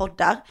vissa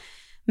poddar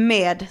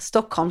med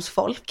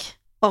Stockholmsfolk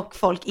och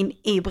folk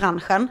i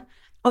branschen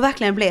och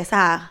verkligen bli så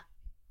här,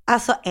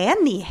 alltså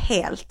är ni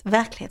helt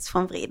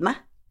verklighetsfrånvridna?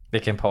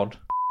 Vilken podd?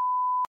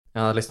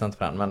 Jag har lyssnat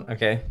på den, men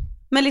okej.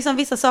 Men liksom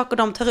vissa saker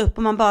de tar upp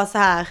och man bara så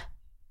här,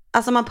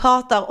 alltså man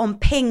pratar om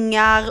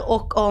pengar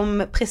och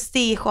om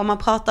prestige och man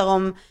pratar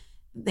om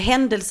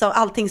händelser och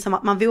allting som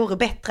att man vore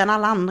bättre än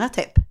alla andra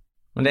typ.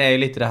 Men det är ju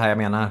lite det här jag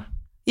menar.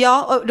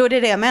 Ja, och då är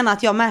det jag menar,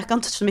 att jag märker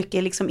inte så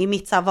mycket liksom i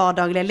mitt så här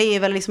vardagliga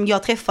liv, eller liksom,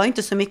 jag träffar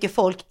inte så mycket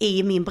folk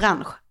i min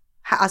bransch,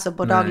 alltså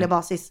på daglig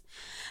basis.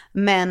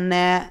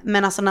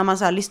 Men alltså när man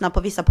så här lyssnar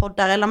på vissa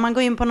poddar eller man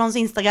går in på någons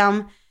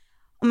Instagram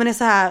och man är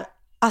så här,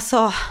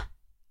 alltså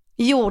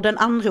jorden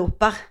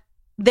anropar.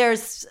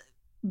 There's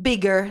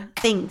bigger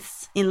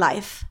things in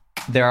life.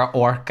 There are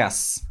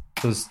orcas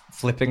who's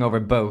flipping over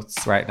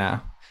boats right now.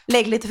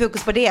 Lägg lite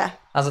fokus på det.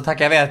 Alltså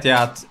tack, jag vet ju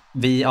att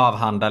vi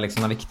avhandlar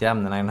liksom de viktiga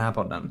ämnena i den här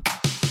podden.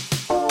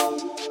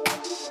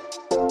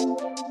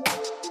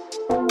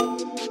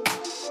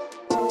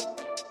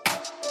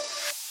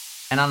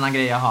 En annan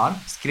grej jag har.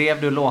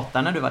 Skrev du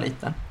låtar när du var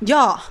liten?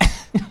 Ja,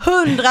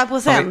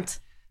 100%.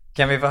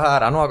 Kan vi få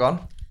höra någon?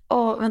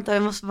 Vänta,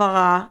 jag måste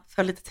bara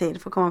få lite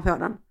tid för att komma på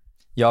den.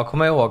 Jag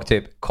kommer ihåg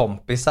typ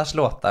kompisars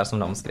låtar som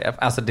de skrev.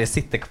 Alltså det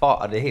sitter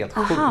kvar, det är helt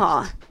sjukt.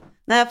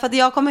 Nej, för att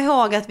jag kommer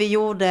ihåg att vi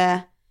gjorde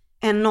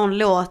någon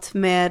låt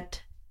med...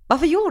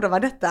 Varför gjorde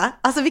man detta?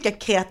 Alltså vilka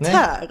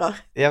kreatörer.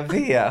 Nej, jag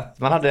vet.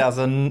 Man hade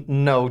alltså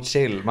no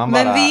chill. Man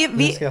men bara,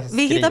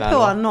 vi hittade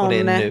på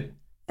någon...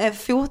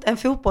 en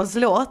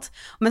fotbollslåt.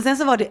 Men sen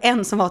så var det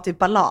en som var typ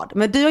ballad.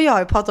 Men du och jag har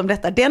ju pratat om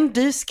detta. Den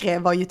du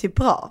skrev var ju typ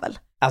bra väl?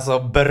 Alltså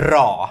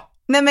bra.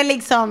 Nej men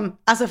liksom,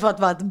 alltså för att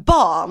vara ett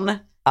barn.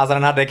 Alltså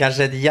den hade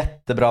kanske ett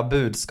jättebra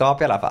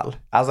budskap i alla fall.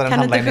 Alltså den kan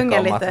du inte sjunga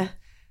om lite?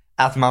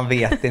 Att man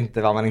vet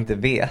inte vad man inte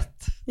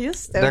vet.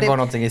 Just det. Den går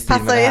någonting i stil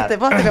med det här. Passar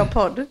jättebra till vår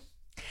podd.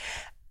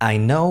 I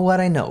know what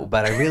I know, but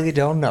I really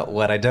don't know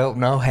what I don't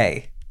know,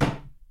 hey.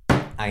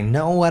 I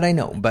know what I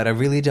know, but I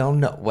really don't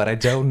know what I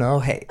don't know,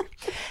 hey.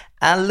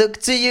 I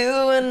look to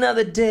you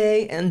another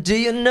day, and do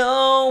you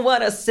know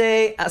what I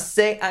say? I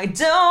say I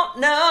don't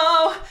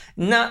know,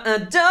 no I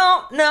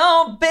don't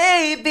know,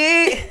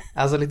 baby.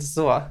 Alltså lite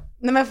så.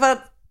 Nej men för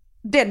att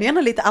den är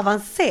ändå lite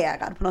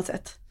avancerad på något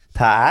sätt.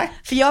 Tack.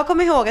 För jag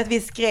kommer ihåg att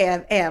vi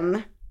skrev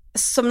en,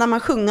 som när man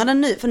sjunger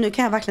den nu, för nu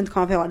kan jag verkligen inte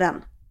komma på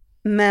den.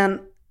 Men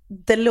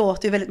det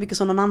låter ju väldigt mycket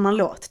som någon annan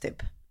låt typ.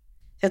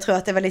 Jag tror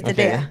att det var lite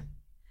det.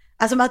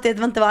 Alltså att det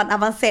inte var en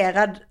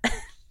avancerad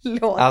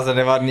låt. Alltså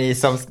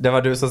det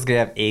var du som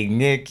skrev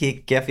Inge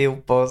kicka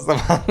fotboll som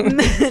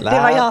det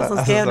var jag som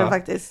skrev den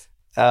faktiskt.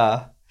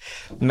 Ja.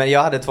 Men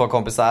jag hade två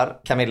kompisar,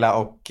 Camilla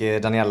och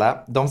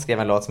Daniela. De skrev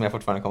en låt som jag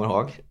fortfarande kommer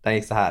ihåg. Den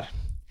gick så här: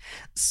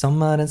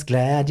 sommarens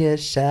glädje,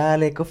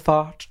 kärlek och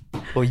fart.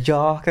 Och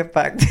jag kan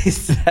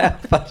faktiskt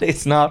träffa dig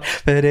snart,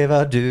 för det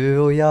var du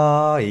och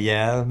jag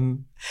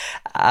igen.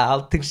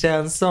 Allting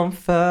känns som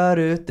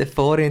förut, det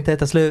får inte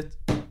ta slut.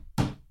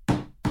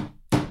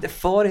 Det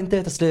får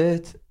inte ta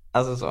slut.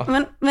 Alltså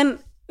så. Men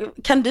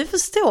kan du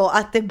förstå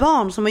att det är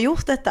barn som har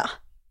gjort detta?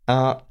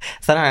 Ja,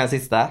 sen har jag en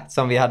sista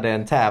som vi hade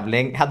en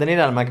tävling. Hade ni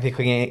den man fick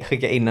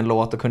skicka in en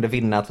låt och kunde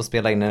vinna att få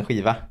spela in en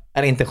skiva?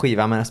 Eller inte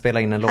skiva, men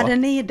spela in en låt. Hade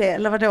ni det,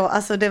 eller vadå?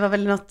 Alltså det var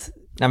väl något...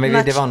 Nej,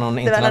 men det var någon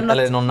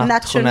eller någon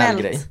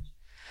nationell grej.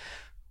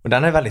 Och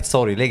den är väldigt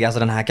sorglig. Alltså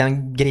den här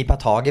kan gripa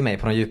tag i mig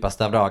på de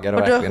djupaste av dagar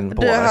och verkligen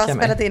påverka mig. Du har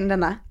spelat in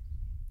denna?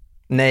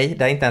 Nej,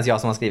 det är inte ens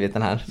jag som har skrivit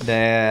den här. Det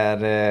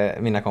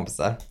är mina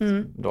kompisar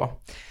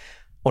då.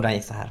 Och den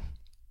gick så här.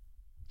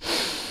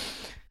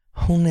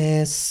 Hon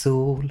är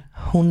sol,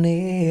 hon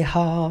är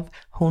hav,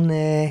 hon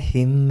är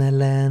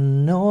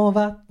himmelen och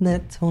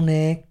vattnet, hon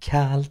är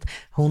kallt,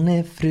 hon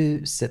är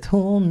fruset,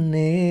 hon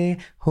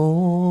är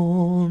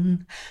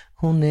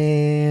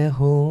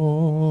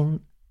hon.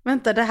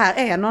 Vänta, det här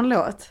är någon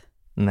låt?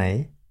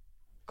 Nej,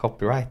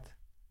 copyright.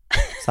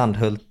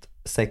 Sandhult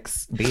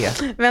 6B.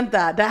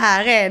 Vänta, det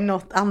här är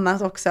något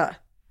annat också.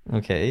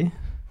 Okej.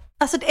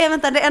 Alltså det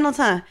är något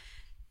så här.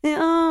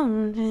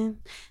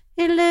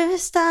 Vill du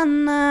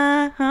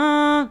stanna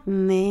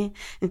om mig?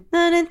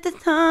 När inte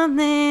ta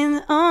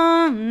min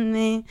om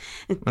mig.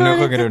 Men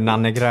nu sjunger du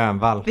Nanne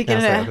Grönvall. Vilken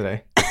är det? Till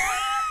dig.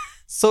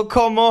 Så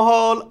kom och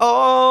håll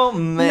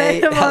om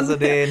mig. Nej, Alltså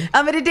det...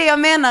 Ja, men det är det jag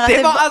menar.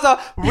 Det var alltså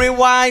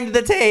rewind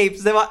the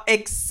tapes. Det var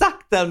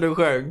exakt den du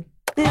sjöng.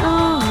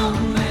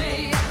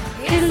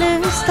 Vill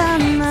du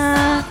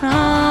stanna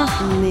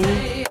om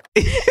mig?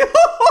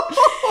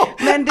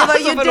 Men det var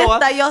ju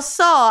detta jag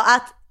sa,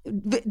 att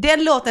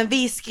den låten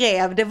vi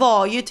skrev, det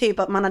var ju typ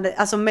att man hade,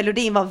 alltså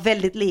melodin var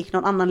väldigt lik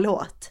någon annan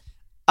låt.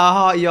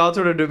 Aha, jag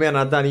trodde du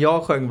menade att den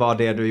jag sjöng var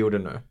det du gjorde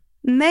nu.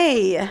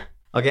 Nej.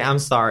 Okej, I'm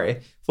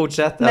sorry.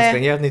 Fortsätt,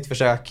 älskling, gör ett nytt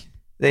försök.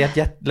 Det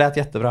lät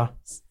jättebra.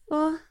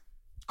 Så.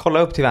 Kolla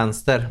upp till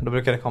vänster, då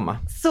brukar det komma.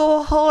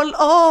 Så håll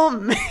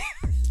om.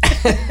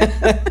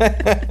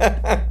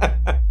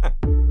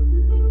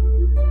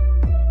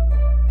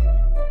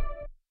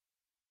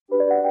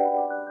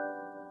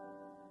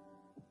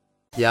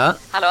 Ja.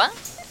 Hallå?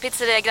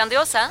 Pizzeria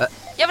Grandiosa?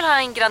 Jag vill ha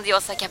en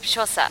Grandiosa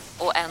capriciosa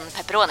och en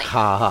pepperoni.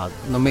 Haha,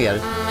 något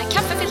mer?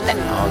 Kaffefilter.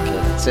 Ja, okej,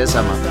 ses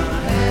samma.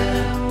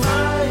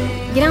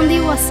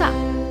 Grandiosa,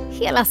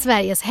 hela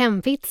Sveriges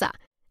hempizza.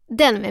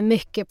 Den med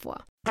mycket på.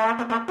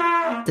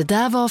 Det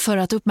där var för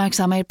att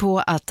uppmärksamma er på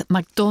att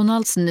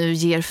McDonalds nu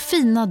ger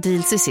fina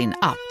deals i sin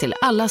app till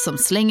alla som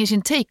slänger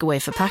sin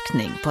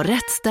takeaway-förpackning på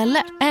rätt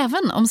ställe.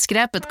 Även om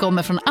skräpet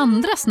kommer från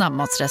andra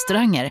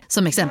snabbmatsrestauranger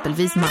som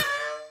exempelvis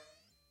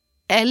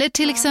eller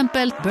till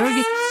exempel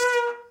Burger.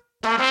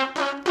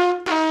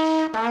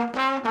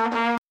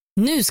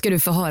 Nu ska du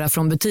få höra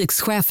från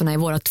butikscheferna i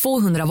våra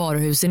 200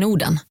 varuhus i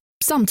Norden.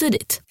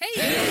 Samtidigt.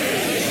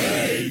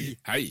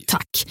 Hej!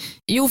 Tack.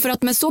 Jo, för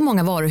att med så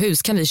många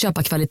varuhus kan vi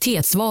köpa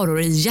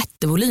kvalitetsvaror i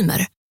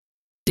jättevolymer.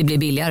 Det blir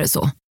billigare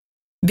så.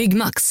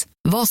 Byggmax.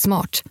 Var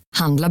smart.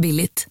 Handla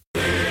billigt.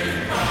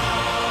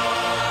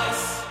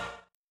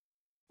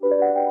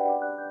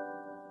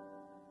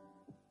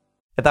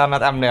 Ett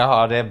annat ämne jag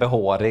har, det är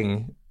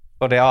behåring.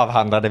 Och det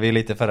avhandlade vi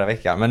lite förra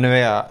veckan. Men nu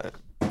är jag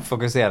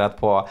fokuserad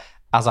på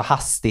alltså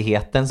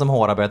hastigheten som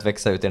hår har börjat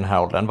växa ut i den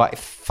här åldern. Vad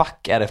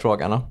fuck är det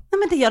frågan om? Nej,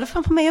 men det gör det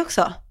fram på mig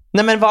också.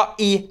 Nej, men vad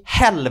i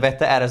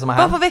helvete är det som har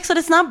hänt? Varför växer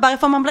det snabbare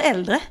för man blir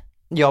äldre?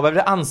 Jag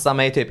behövde ansa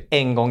mig typ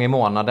en gång i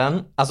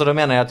månaden. Alltså då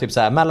menar jag typ så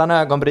här mellan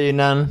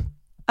ögonbrynen.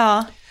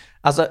 Ja.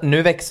 Alltså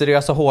nu växer det ju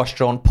alltså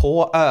hårstrån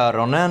på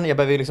öronen. Jag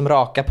behöver ju liksom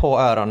raka på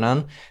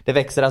öronen. Det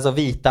växer alltså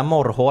vita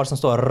morrhår som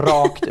står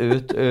rakt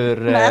ut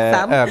ur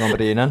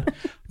ögonbrynen.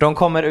 De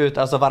kommer ut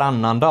alltså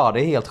varannan dag.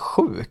 Det är helt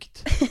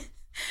sjukt.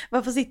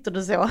 Varför sitter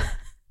du så?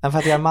 För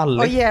att jag är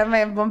mallig. Och ger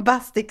mig en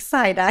bombastic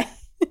side-eye.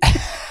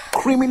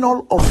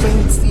 Criminal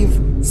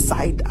offensive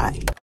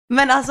side-eye.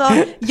 Men alltså,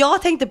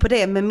 jag tänkte på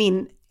det med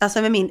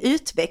min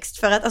utväxt.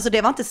 För att alltså,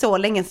 det var inte så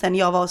länge sedan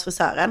jag var hos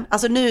frisören.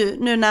 Alltså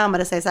nu närmar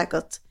det sig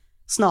säkert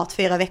snart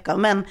 4 veckor.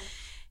 Men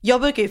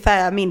jag brukar ju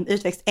färga min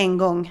utväxt en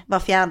gång var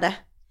 4:e.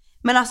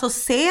 Men alltså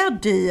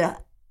ser du...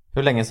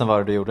 Hur länge sedan var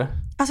det du gjorde?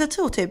 Alltså jag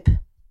tror typ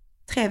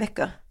 3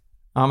 veckor.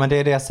 Ja, men det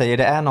är det jag säger.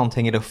 Det är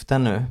någonting i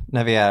luften nu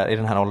när vi är i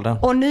den här åldern.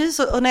 Och nu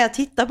och när jag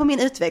tittar på min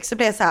utväxt så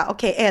blir det så här,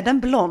 okej, är den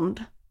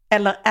blond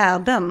eller är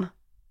den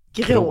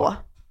grå?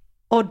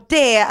 Och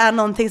det är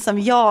någonting som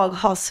jag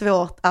har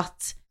svårt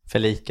att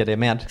förlika det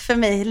med.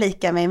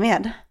 Förlika mig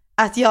med.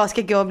 Att jag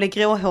ska gå och bli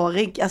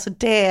gråhårig, alltså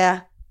det...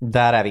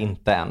 Där är vi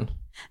inte än.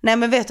 Nej,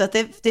 men vet du att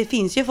det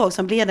finns ju folk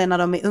som blir det när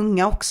de är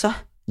unga också.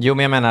 Jo,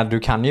 men jag menar, du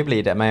kan ju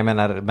bli det. Men jag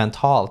menar,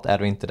 mentalt är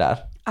du inte där.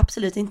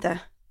 Absolut inte.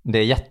 Det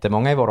är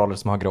jättemånga i vår ålder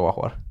som har gråa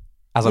hår.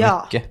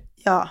 Alltså mycket.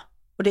 Ja,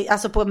 och det,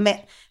 alltså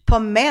på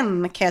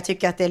män kan jag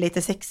tycka att det är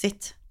lite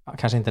sexigt. Ja,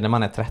 kanske inte när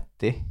man är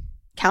 30.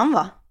 Kan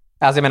vara.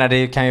 Alltså jag menar,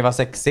 det kan ju vara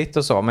sexigt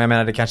och så. Men jag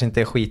menar, det kanske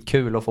inte är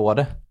skitkul att få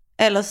det.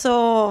 Eller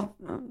så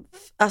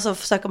alltså,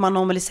 försöker man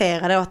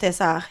normalisera det och att det är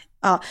så här.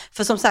 Ja,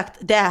 för som sagt,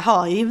 det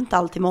har ju inte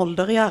alltid med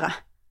ålder att göra.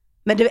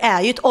 Men det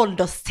är ju ett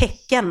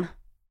ålderstecken.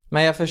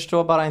 Men jag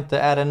förstår bara inte,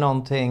 är det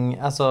någonting,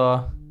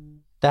 alltså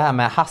det här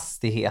med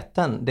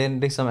hastigheten, det är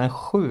liksom en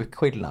sjuk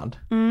skillnad.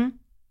 Mm.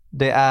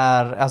 Det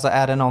är, alltså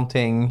är det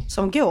någonting...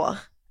 Som går?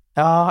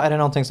 Ja, är det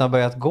någonting som har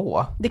börjat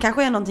gå? Det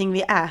kanske är någonting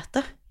vi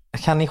äter.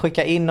 Kan ni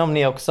skicka in om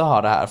ni också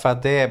har det här? För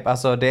att det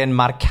är en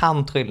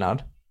markant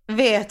skillnad.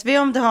 Vet vi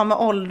om det har med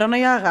åldern att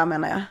göra,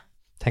 menar jag?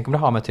 Tänk om det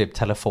har med typ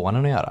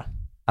telefonen att göra.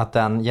 Att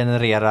den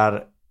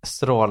genererar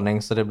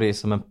strålning så det blir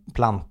som en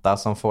planta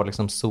som får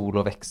liksom sol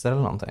och växer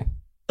eller någonting.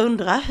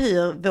 Undrar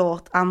hur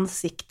vårt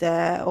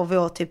ansikte och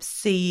vår typ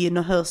syn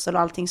och hörsel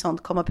och allting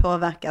sånt kommer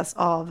påverkas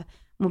av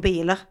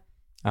mobiler.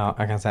 Ja,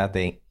 jag kan säga att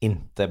det är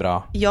inte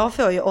bra. Jag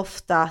får ju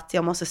ofta att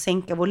jag måste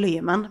sänka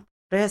volymen.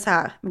 Då är det så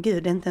här, men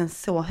gud, det är inte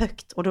ens så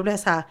högt. Och då blir det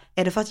så här,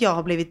 är det för att jag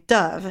har blivit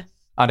döv?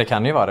 Ja, det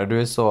kan ju vara det.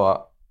 Du är så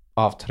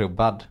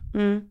avtrubbad.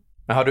 Mm.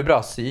 Men har du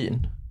bra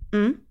syn?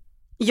 Mm.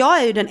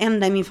 Jag är ju den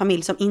enda i min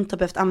familj som inte har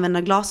behövt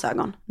använda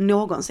glasögon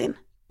någonsin.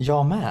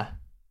 Jag med.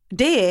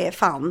 Det är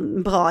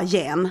fan bra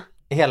gen.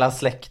 Hela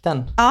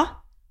släkten? Ja,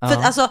 för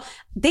att, alltså,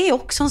 det är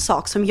också en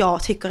sak som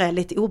jag tycker är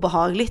lite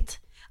obehagligt.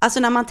 Alltså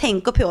när man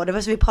tänker på det,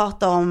 vad vi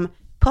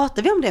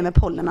pratade vi om det med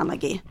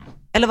pollenallergi?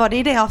 Eller var det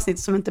i det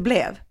avsnittet som inte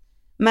blev?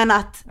 Men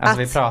att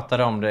vi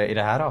pratade om det i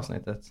det här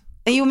avsnittet.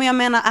 Jo, men jag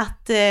menar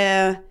att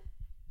det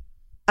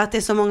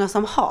är så många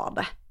som har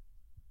det.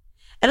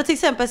 Eller till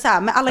exempel så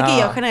här, med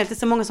allergier generellt, det är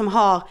så många som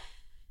har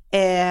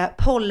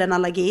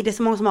pollenallergi, det är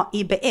så många som har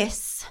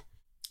IBS.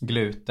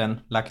 Gluten,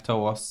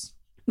 laktos.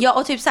 Ja,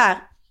 och typ så här,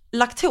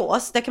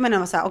 laktos, det kan man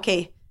vara så här,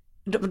 okej,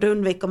 då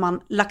undviker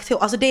man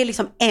laktos. Alltså det är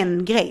liksom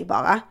en grej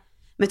bara.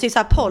 Men typ så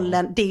här,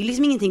 pollen, det är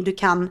liksom ingenting du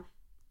kan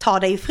ta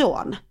dig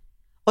ifrån.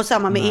 Och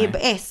samma med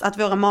IBS, att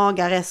våra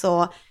magar är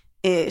så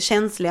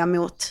känsliga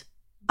mot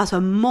alltså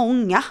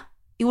många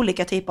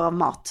olika typer av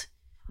mat.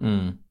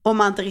 Om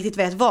man inte riktigt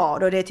vet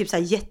vad, och det är typ så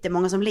här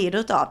jättemånga som lider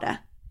utav det.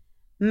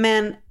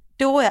 Men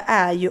då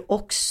är ju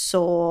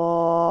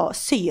också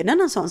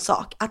synen en sån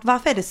sak. Att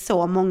varför är det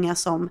så många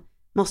som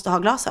måste ha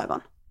glasögon?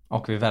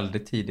 Och vid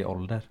väldigt tidig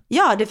ålder.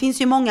 Ja, det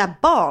finns ju många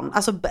barn,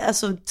 alltså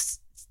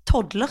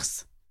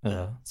toddlers.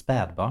 Ja,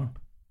 spädbarn.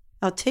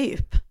 Ja,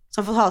 typ.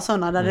 Som får ha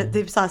sådana där det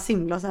typ så här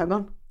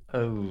simglasögon.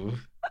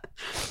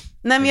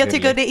 Nej, men jag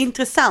tycker det är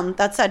intressant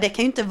att så här, det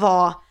kan ju inte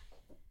vara,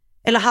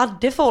 eller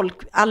hade folk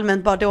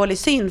allmänt bara dålig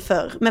syn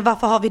för, men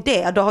varför har vi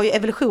det? Då har ju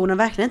evolutionen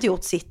verkligen inte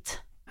gjort sitt.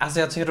 Alltså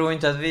jag tror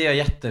inte att vi gör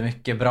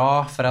jättemycket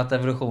bra för att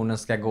evolutionen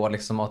ska gå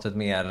liksom åt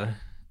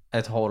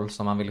ett håll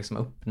som man vill liksom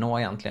uppnå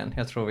egentligen.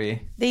 Jag tror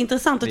det är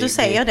intressant att du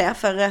säger det,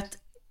 för att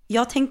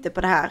jag tänkte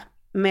på det här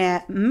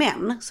med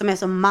män som är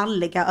så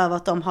malliga över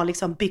att de har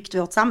liksom byggt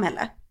vårt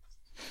samhälle.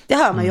 Det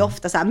hör man ju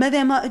ofta så här, men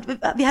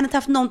vi hade inte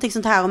haft någonting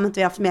sånt här om inte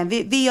vi haft män.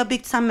 Vi har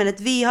byggt samhället,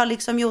 vi har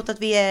liksom gjort att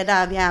vi är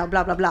där vi är och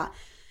bla bla bla.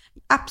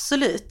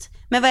 Absolut.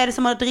 Men vad är det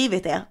som har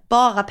drivit er?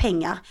 Bara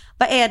pengar.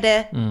 Vad är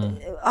det?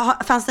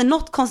 Fanns det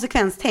något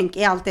konsekvenstänk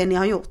i allt det ni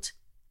har gjort?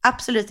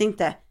 Absolut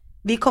inte.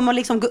 Vi kommer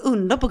liksom gå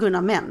under på grund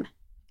av män.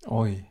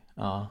 Oj,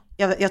 ja.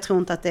 Jag tror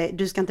inte att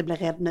du ska inte bli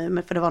rädd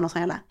nu, för det var någon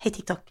sån jävla, hej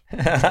TikTok.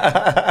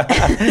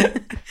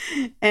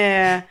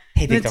 Hej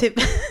TikTok. Typ,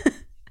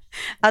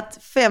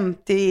 att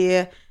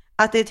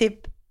det är typ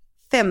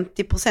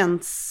 50%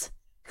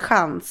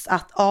 chans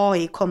att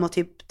AI kommer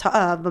typ ta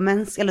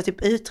över eller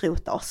typ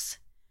utrota oss.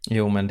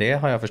 Jo, men det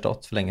har jag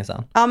förstått för länge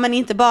sedan. Ja, men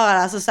inte bara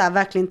alltså, så här,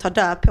 verkligen ta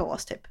död på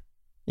oss typ.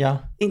 Ja.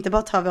 Inte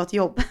bara ta vårt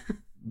jobb.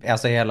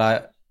 Alltså hela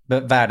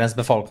världens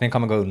befolkning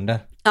kommer gå under.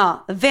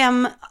 Ja,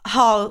 vem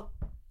har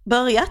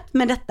börjat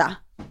med detta?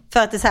 För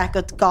att det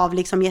säkert gav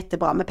liksom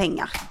jättebra med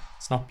pengar.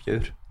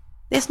 Snoppdjur.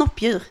 Det är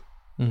snoppdjur.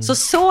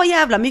 Så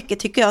jävla mycket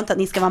tycker jag inte att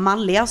ni ska vara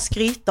malliga och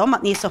skryta om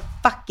att ni är så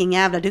fucking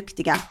jävla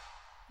duktiga.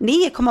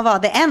 Ni kommer vara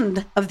the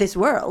end of this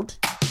world.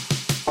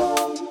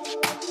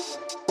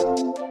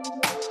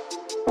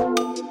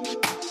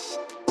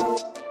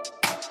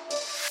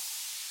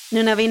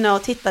 Nu när vi är inne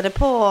och tittade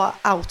på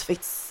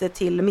outfits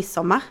till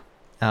midsommar.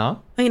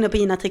 Ja. Jag var inne på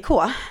Gina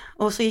Tricot.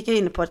 Och så gick jag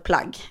in på ett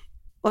plagg.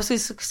 Och så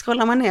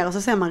scrollar man ner och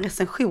så ser man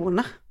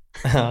recensioner.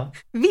 Ja.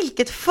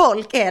 Vilket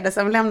folk är det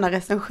som lämnar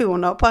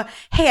recensioner på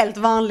helt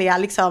vanliga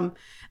liksom,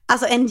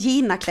 alltså en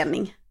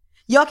Gina-klänning.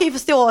 Jag kan ju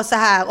förstå så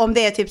här om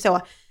det är typ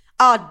så,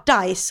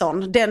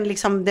 Dyson,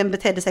 den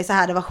betedde sig så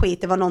här, det var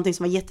skit, det var någonting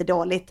som var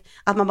jättedåligt.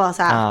 Att man bara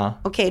så här,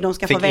 okej, de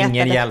ska få veta det. Fick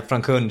ingen hjälp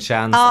från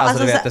kundtjänst.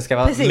 Alltså du vet, det ska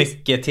vara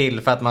mycket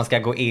till för att man ska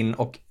gå in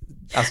och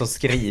alltså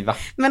skriva.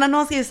 Men när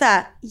någon skriver så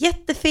här,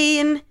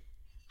 jättefin,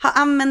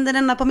 använder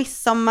denna på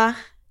midsommar.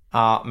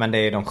 Ja, men det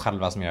är de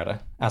själva som gör det.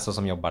 Alltså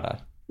som jobbar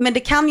där. Men det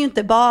kan ju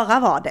inte bara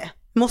vara det.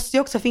 Det måste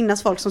ju också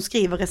finnas folk som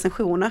skriver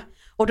recensioner.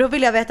 Och då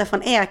vill jag veta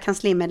från er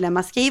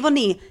kanslimedlemmar,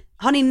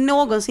 har ni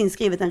någonsin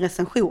skrivit en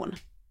recension?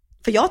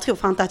 För jag tror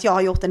fan inte att jag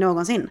har gjort det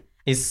någonsin.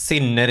 I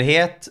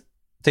synnerhet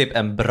typ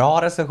en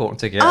bra recension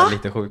tycker jag är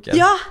lite sjukare.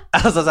 Ja.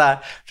 Alltså så här,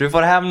 du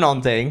får hem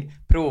någonting,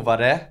 prova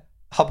det,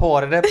 ha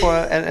på det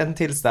på en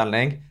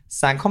tillställning.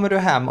 Sen kommer du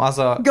hem och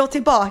alltså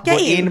gå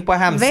in på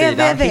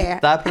hemsidan,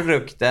 hitta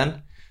produkten.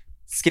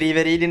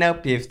 Skriver i dina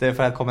uppgifter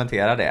för att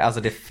kommentera det.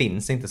 Alltså det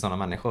finns inte sådana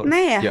människor.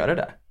 Nej. Gör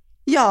det?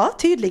 Ja,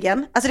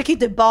 tydligen. Alltså det kan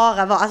ju inte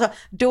bara vara, alltså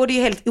då är det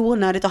ju helt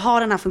onödigt att ha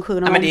den här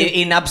funktionen. Ja, men det är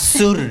ju in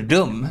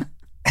absurdum.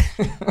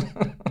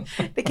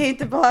 Det kan ju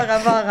inte bara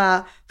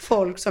vara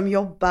folk som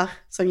jobbar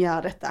som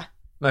gör detta.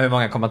 Men hur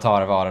många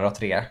kommentarer var det då?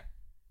 3?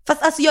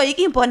 Fast alltså jag gick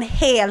in på en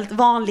helt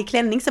vanlig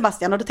klänning,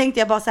 Sebastian, och då tänkte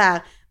jag bara så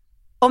här,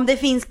 om det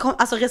finns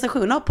alltså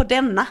recensioner på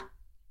denna,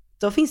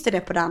 då finns det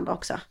på det andra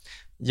också.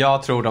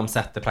 Jag tror de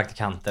sätter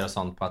praktikanter och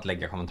sånt på att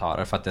lägga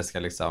kommentarer för att det ska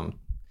liksom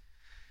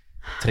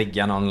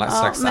trigga någon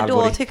slags algoritm. Men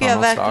då tycker jag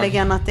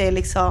verkligen att det är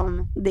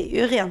liksom, det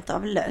är ju rent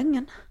av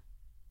lögn.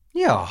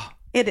 Ja.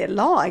 Är det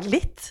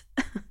lagligt?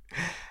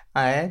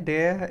 Nej,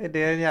 det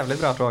är en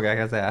jävligt bra fråga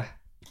kan jag säga.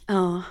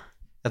 Ja.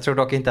 Jag tror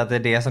dock inte att det är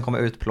det som kommer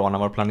utplåna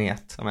vår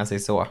planet, om jag säger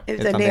så.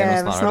 Utan det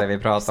är nog snarare det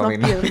vi pratar om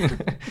innan.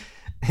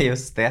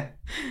 Just det.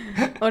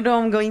 Och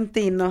de går inte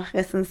in och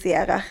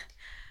recenserar.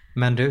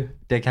 Men du,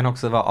 det kan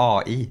också vara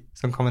AI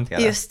som kommenterar.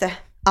 Just det,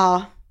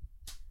 ja.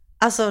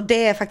 Alltså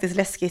det är faktiskt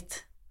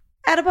läskigt.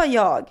 Är det bara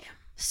jag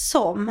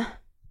som,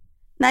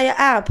 när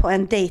jag är på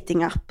en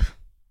datingapp,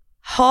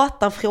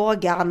 hatar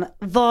frågan,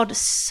 vad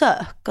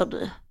söker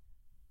du?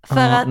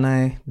 För att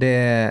nej, det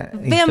är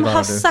inte vem bara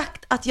har du.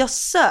 sagt att jag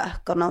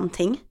söker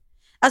någonting?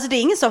 Alltså det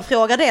är ingen som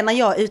frågar det när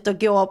jag är ute och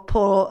går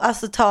på,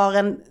 alltså tar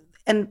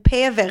en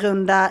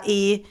PV-runda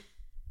i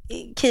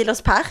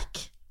Kilos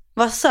park.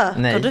 Vad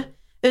söker du?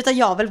 Utan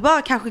jag vill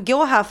bara kanske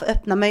gå här för att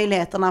öppna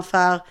möjligheterna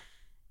för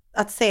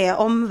att se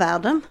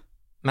omvärlden.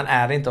 Men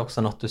är det inte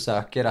också något du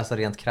söker, alltså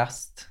rent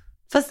krasst?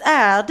 Fast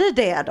är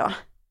det då?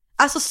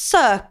 Alltså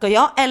söker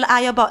jag eller är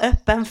jag bara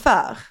öppen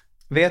för?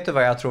 Vet du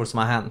vad jag tror som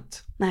har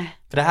hänt? Nej.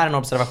 För det här är en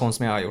observation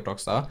som jag har gjort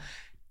också.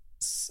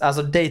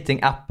 Alltså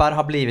datingappar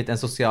har blivit en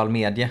social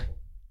medie.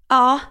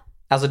 Ja.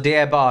 Alltså det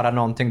är bara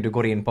någonting du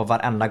går in på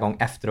varenda gång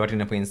efter du har varit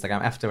inne på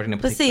Instagram, efter du har varit inne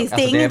på Precis, TikTok.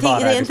 det är Alltså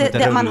ingenting, det är liksom inte,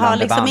 ett man har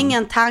rullande liksom band.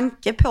 ingen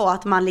tanke på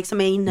att man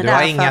liksom är inne Du där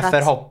har för inga att...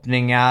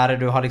 förhoppningar,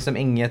 du har liksom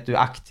inget du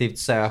aktivt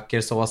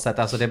söker så sätt.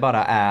 Alltså det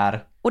bara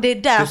är... Och det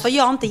är därför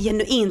jag inte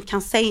genuint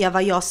kan säga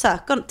vad jag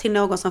söker till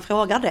någon som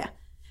frågar det.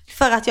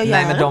 För att jag gör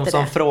Nej, men de inte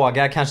som det.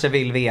 frågar kanske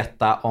vill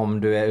veta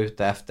om du är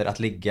ute efter att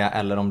ligga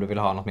eller om du vill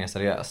ha något mer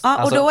seriöst. Ja,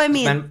 alltså, och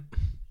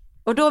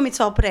då är mitt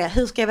svar på det,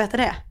 hur ska jag veta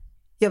det?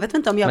 Jag vet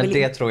inte om jag men vill...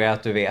 det tror jag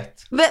att du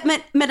vet. Men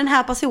med den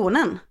här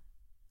personen.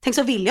 Tänk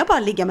så vill jag bara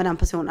ligga med den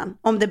personen.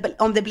 Om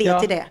det blir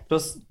till det.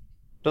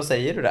 Då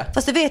säger du det.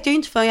 Fast det vet jag ju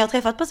inte förrän jag har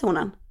träffat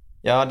personen.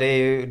 Ja, det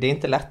är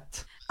inte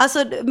lätt.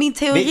 Alltså min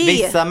teori...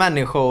 Vissa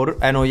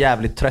människor är nog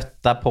jävligt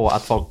trötta på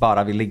att folk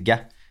bara vill ligga.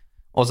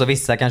 Och så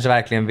vissa kanske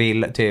verkligen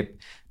vill typ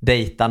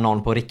dejta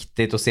någon på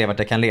riktigt och se vart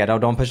det kan leda. Och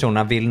de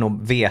personerna vill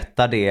nog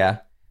veta det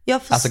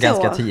alltså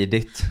ganska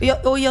tidigt.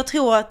 Och jag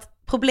tror att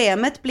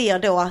problemet blir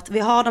då att vi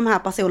har de här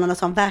personerna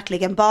som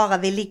verkligen bara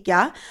vill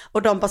ligga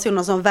och de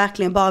personer som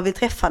verkligen bara vill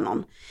träffa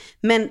någon.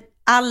 Men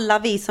alla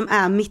vi som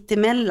är mitt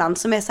emellan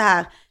som är så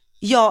här,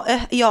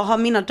 jag har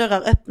mina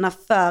dörrar öppna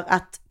för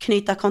att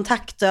knyta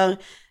kontakter.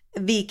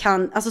 Vi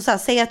kan, alltså så här,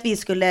 säga att vi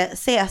skulle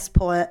ses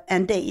på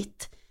en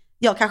dejt.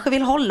 Jag kanske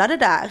vill hålla det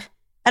där.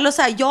 Eller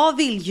så här,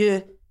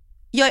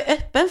 jag är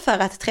öppen för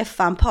att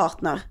träffa en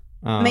partner.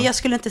 Men jag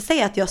skulle inte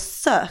säga att jag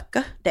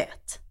söker det.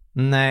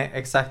 Nej,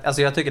 exakt.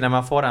 Alltså jag tycker när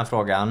man får den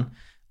frågan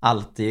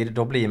alltid,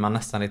 då blir man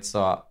nästan lite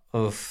så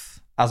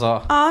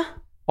alltså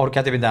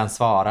orkar typ inte ens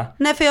svara.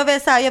 Nej, för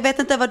jag vet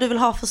inte vad du vill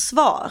ha för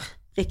svar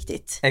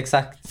riktigt.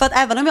 Exakt. För att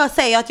även om jag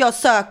säger att jag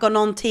söker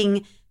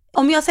någonting,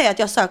 om jag säger att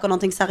jag söker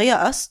någonting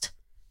seriöst,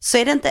 så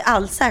är det inte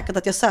alls säkert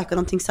att jag söker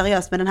någonting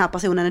seriöst med den här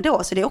personen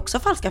ändå. Så det är också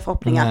falska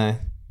förhoppningar. Nej.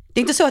 Det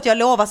är inte så att jag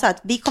lovar så att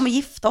vi kommer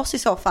gifta oss i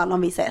så fall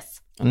om vi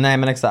ses. Nej,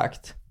 men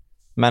exakt.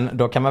 Men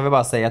då kan man väl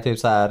bara säga typ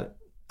så här,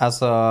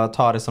 alltså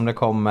ta det som det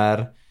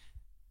kommer,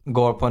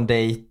 går på en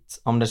dejt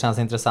om det känns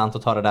intressant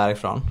och ta det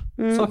därifrån.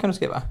 Så kan du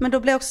skriva. Men då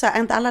blir också så här, är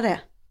inte alla det?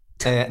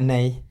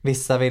 Nej,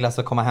 vissa vill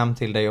alltså komma hem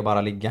till dig och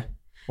bara ligga.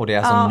 Och det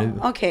är alltså nu.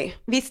 Okej.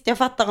 Visst, jag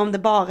fattar om det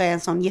bara är en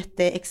sån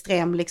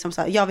jätteextrem liksom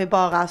så här, jag vill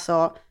bara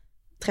alltså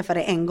träffa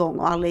dig en gång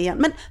och aldrig igen.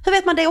 Men hur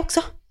vet man det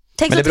också?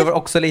 Men det beror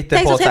också lite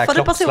på så här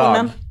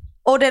klockslag.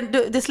 Och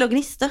det slår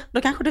gnister,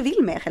 då kanske du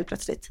vill mer helt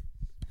plötsligt.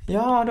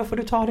 Ja, då får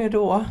du ta det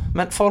då.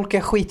 Men folk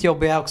är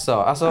skitjobbiga också.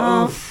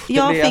 Alltså,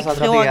 jag fick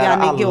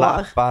frågan igår.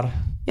 Appar.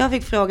 Jag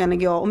fick frågan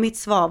igår och mitt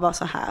svar var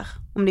så här.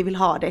 Om ni vill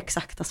ha det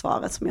exakta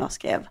svaret som jag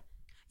skrev.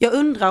 Jag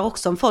undrar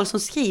också om folk som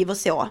skriver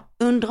så.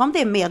 Undrar om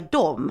det är mer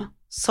de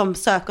som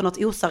söker något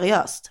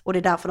oseriöst. Och det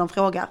är därför de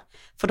frågar.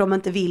 För de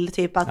inte vill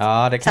typ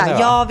att det kan så här,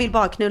 det vara. jag vill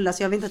bara knulla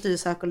så jag vill inte att du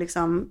söker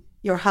liksom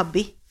your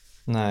hubby.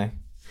 Nej.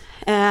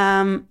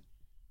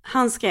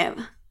 Han skrev,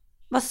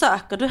 vad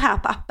söker du här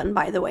på appen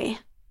by the way?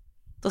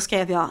 Då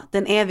skrev jag,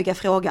 den eviga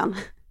frågan.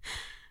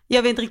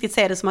 Jag vill inte riktigt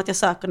se det som att jag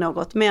söker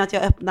något, men att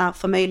jag öppnar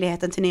för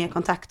möjligheten till nya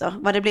kontakter.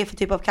 Vad det blir för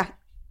typ av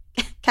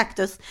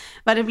kaktus.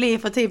 Vad det blir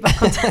för typ av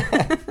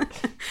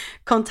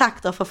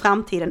kontakter för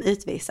framtiden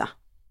utvisa.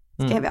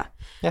 Skrev jag.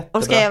 Jättebra.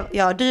 Och skrev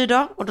jag, du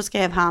då? Och då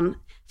skrev han,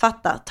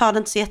 fatta, ta det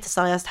inte så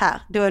jätteseriöst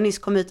här. Du har nyss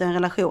kommit ut i en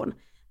relation.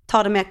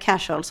 Ta det mer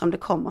casual som det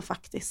kommer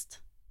faktiskt.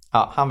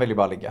 Ja, han vill ju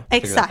bara ligga.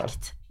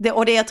 Exakt.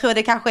 Jag tror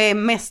det kanske är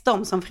mest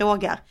de som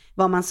frågar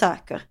vad man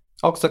söker.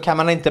 Och så kan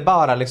man inte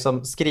bara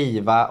liksom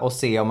skriva och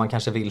se om man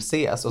kanske vill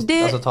ses och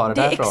alltså ta det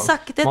därifrån.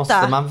 Exakt detta.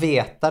 Måste man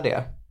veta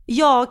det?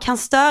 Jag kan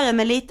störa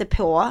mig lite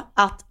på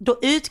att då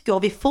utgår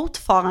vi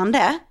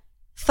fortfarande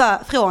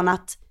från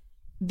att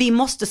vi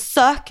måste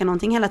söka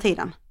någonting hela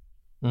tiden.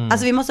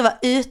 Alltså vi måste vara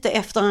ute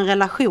efter en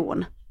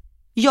relation.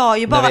 Jag är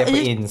ju bara när vi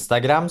är på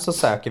Instagram så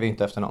söker vi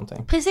inte efter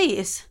någonting.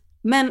 Precis.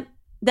 Men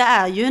det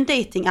är ju en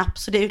dating-app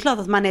så det är ju klart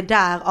att man är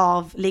där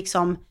av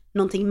liksom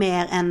någonting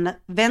mer än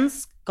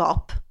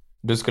vänskap.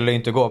 Du skulle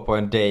inte gå på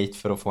en dejt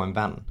för att få en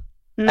vän.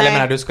 Nej, eller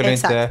menar du skulle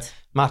exakt. inte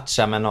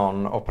matcha med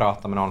någon och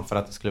prata med någon för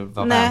att det skulle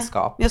vara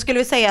vänskap. Jag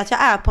skulle säga att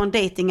jag är på en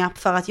dating-app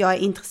för att jag är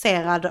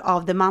intresserad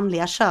av det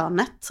manliga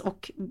könet.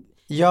 Och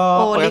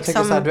jag liksom...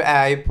 tycker så här, du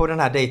är ju på den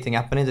här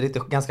dating-appen, är det lite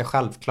ganska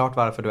självklart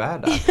varför du är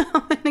där.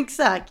 Ja, men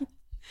exakt.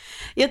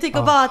 Jag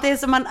tycker bara att det är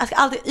som man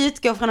alltid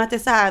utgår från att det är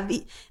så här,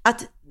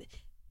 att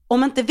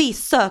om inte vi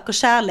söker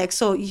kärlek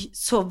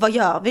så vad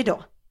gör vi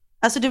då?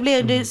 Alltså det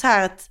blir det så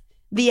här att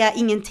vi är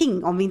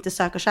ingenting om vi inte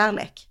söker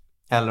kärlek.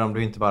 Eller om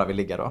du inte bara vill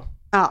ligga då.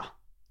 Ja.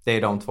 Det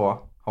är de två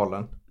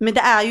hållen. Men det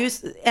är ju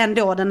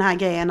ändå den här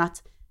grejen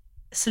att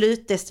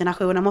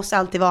slutdestinationen måste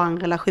alltid vara en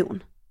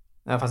relation.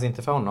 Ja, fast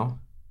inte för honom.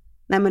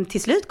 Nej, men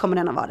till slut kommer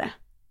den att vara det.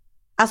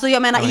 Alltså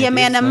jag menar, i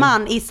gemene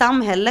man i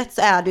samhället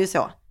så är det ju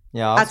så.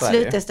 Ja, att så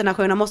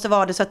slutdestinationen måste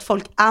vara det så att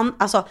folk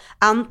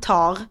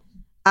antar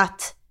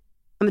att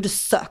men du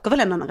söker väl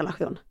en annan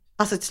relation.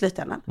 Alltså till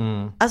slutändan.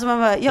 Alltså man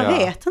bara, jag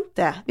vet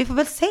inte. Vi får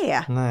väl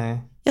se.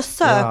 Nej. Jag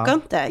söker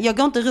inte. Jag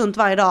går inte runt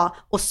varje dag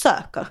och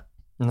söker.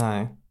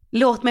 Nej.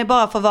 Låt mig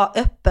bara få vara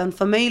öppen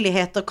för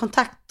möjligheter,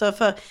 kontakter,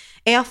 för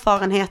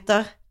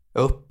erfarenheter.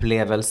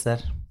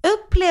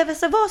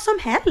 Upplevelser, vad som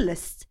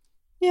helst.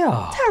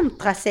 Ja.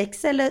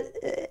 Tantrasex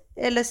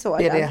eller så.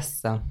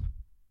 Bdsm.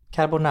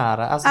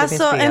 Carbonara. Alltså det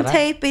finns en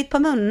tejpbit på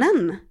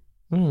munnen.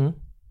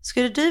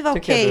 Skulle du vara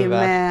okej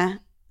med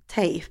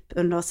tejp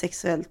under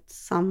sexuellt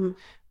samslag?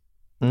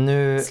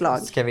 Nu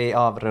ska vi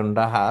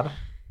avrunda här.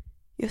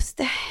 Just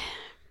det.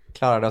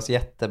 Klarade oss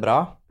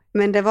jättebra.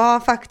 Men det var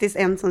faktiskt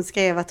en som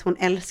skrev att hon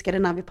älskade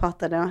när vi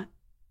pratade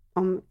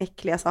om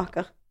äckliga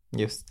saker.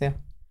 Just det.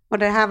 Och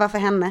det här var för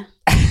henne.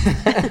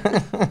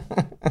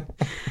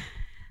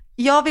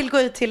 Jag vill gå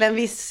ut till en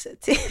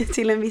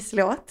viss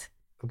låt.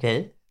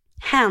 Okej.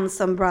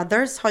 Handsome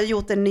Brothers har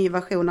gjort en ny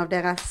version av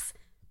deras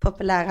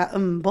populära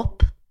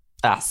umbop.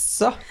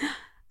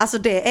 Alltså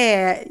det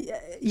är...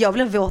 Jag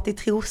blev våt i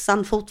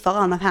trosan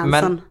fortfarande av Hanson.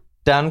 Men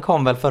den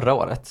kom väl förra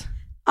året?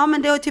 Ja,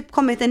 men det har typ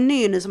kommit en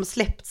ny nu som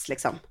släppts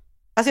liksom.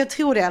 Alltså jag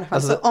tror det i alla fall.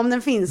 Alltså, så om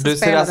den finns så du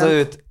ser alltså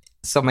ut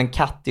som en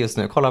katt just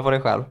nu. Kolla på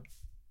dig själv.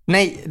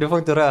 Nej, du får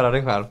inte röra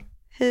dig själv.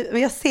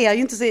 Men jag ser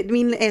ju inte så...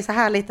 Min är så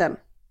här liten.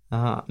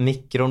 Aha.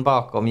 Mikron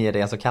bakom ger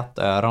dig alltså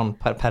kattöron.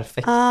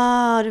 Perfekt.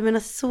 Du menar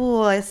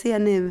så. Jag ser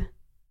nu.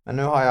 Men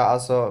nu har jag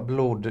alltså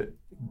blod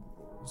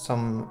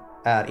som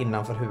är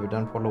innanför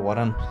huden på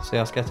låren. Så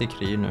jag ska till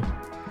Kry nu.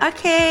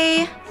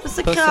 Okej. Puss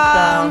och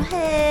kram.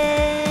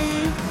 Hej.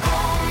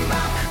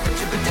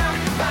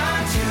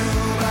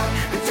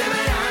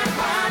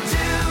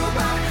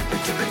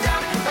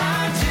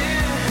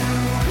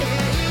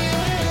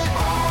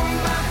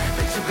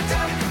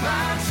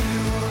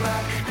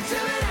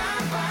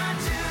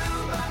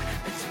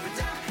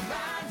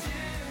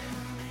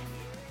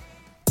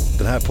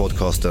 Den här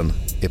podcasten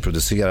är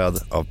producerad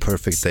av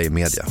Perfect Day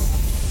Media.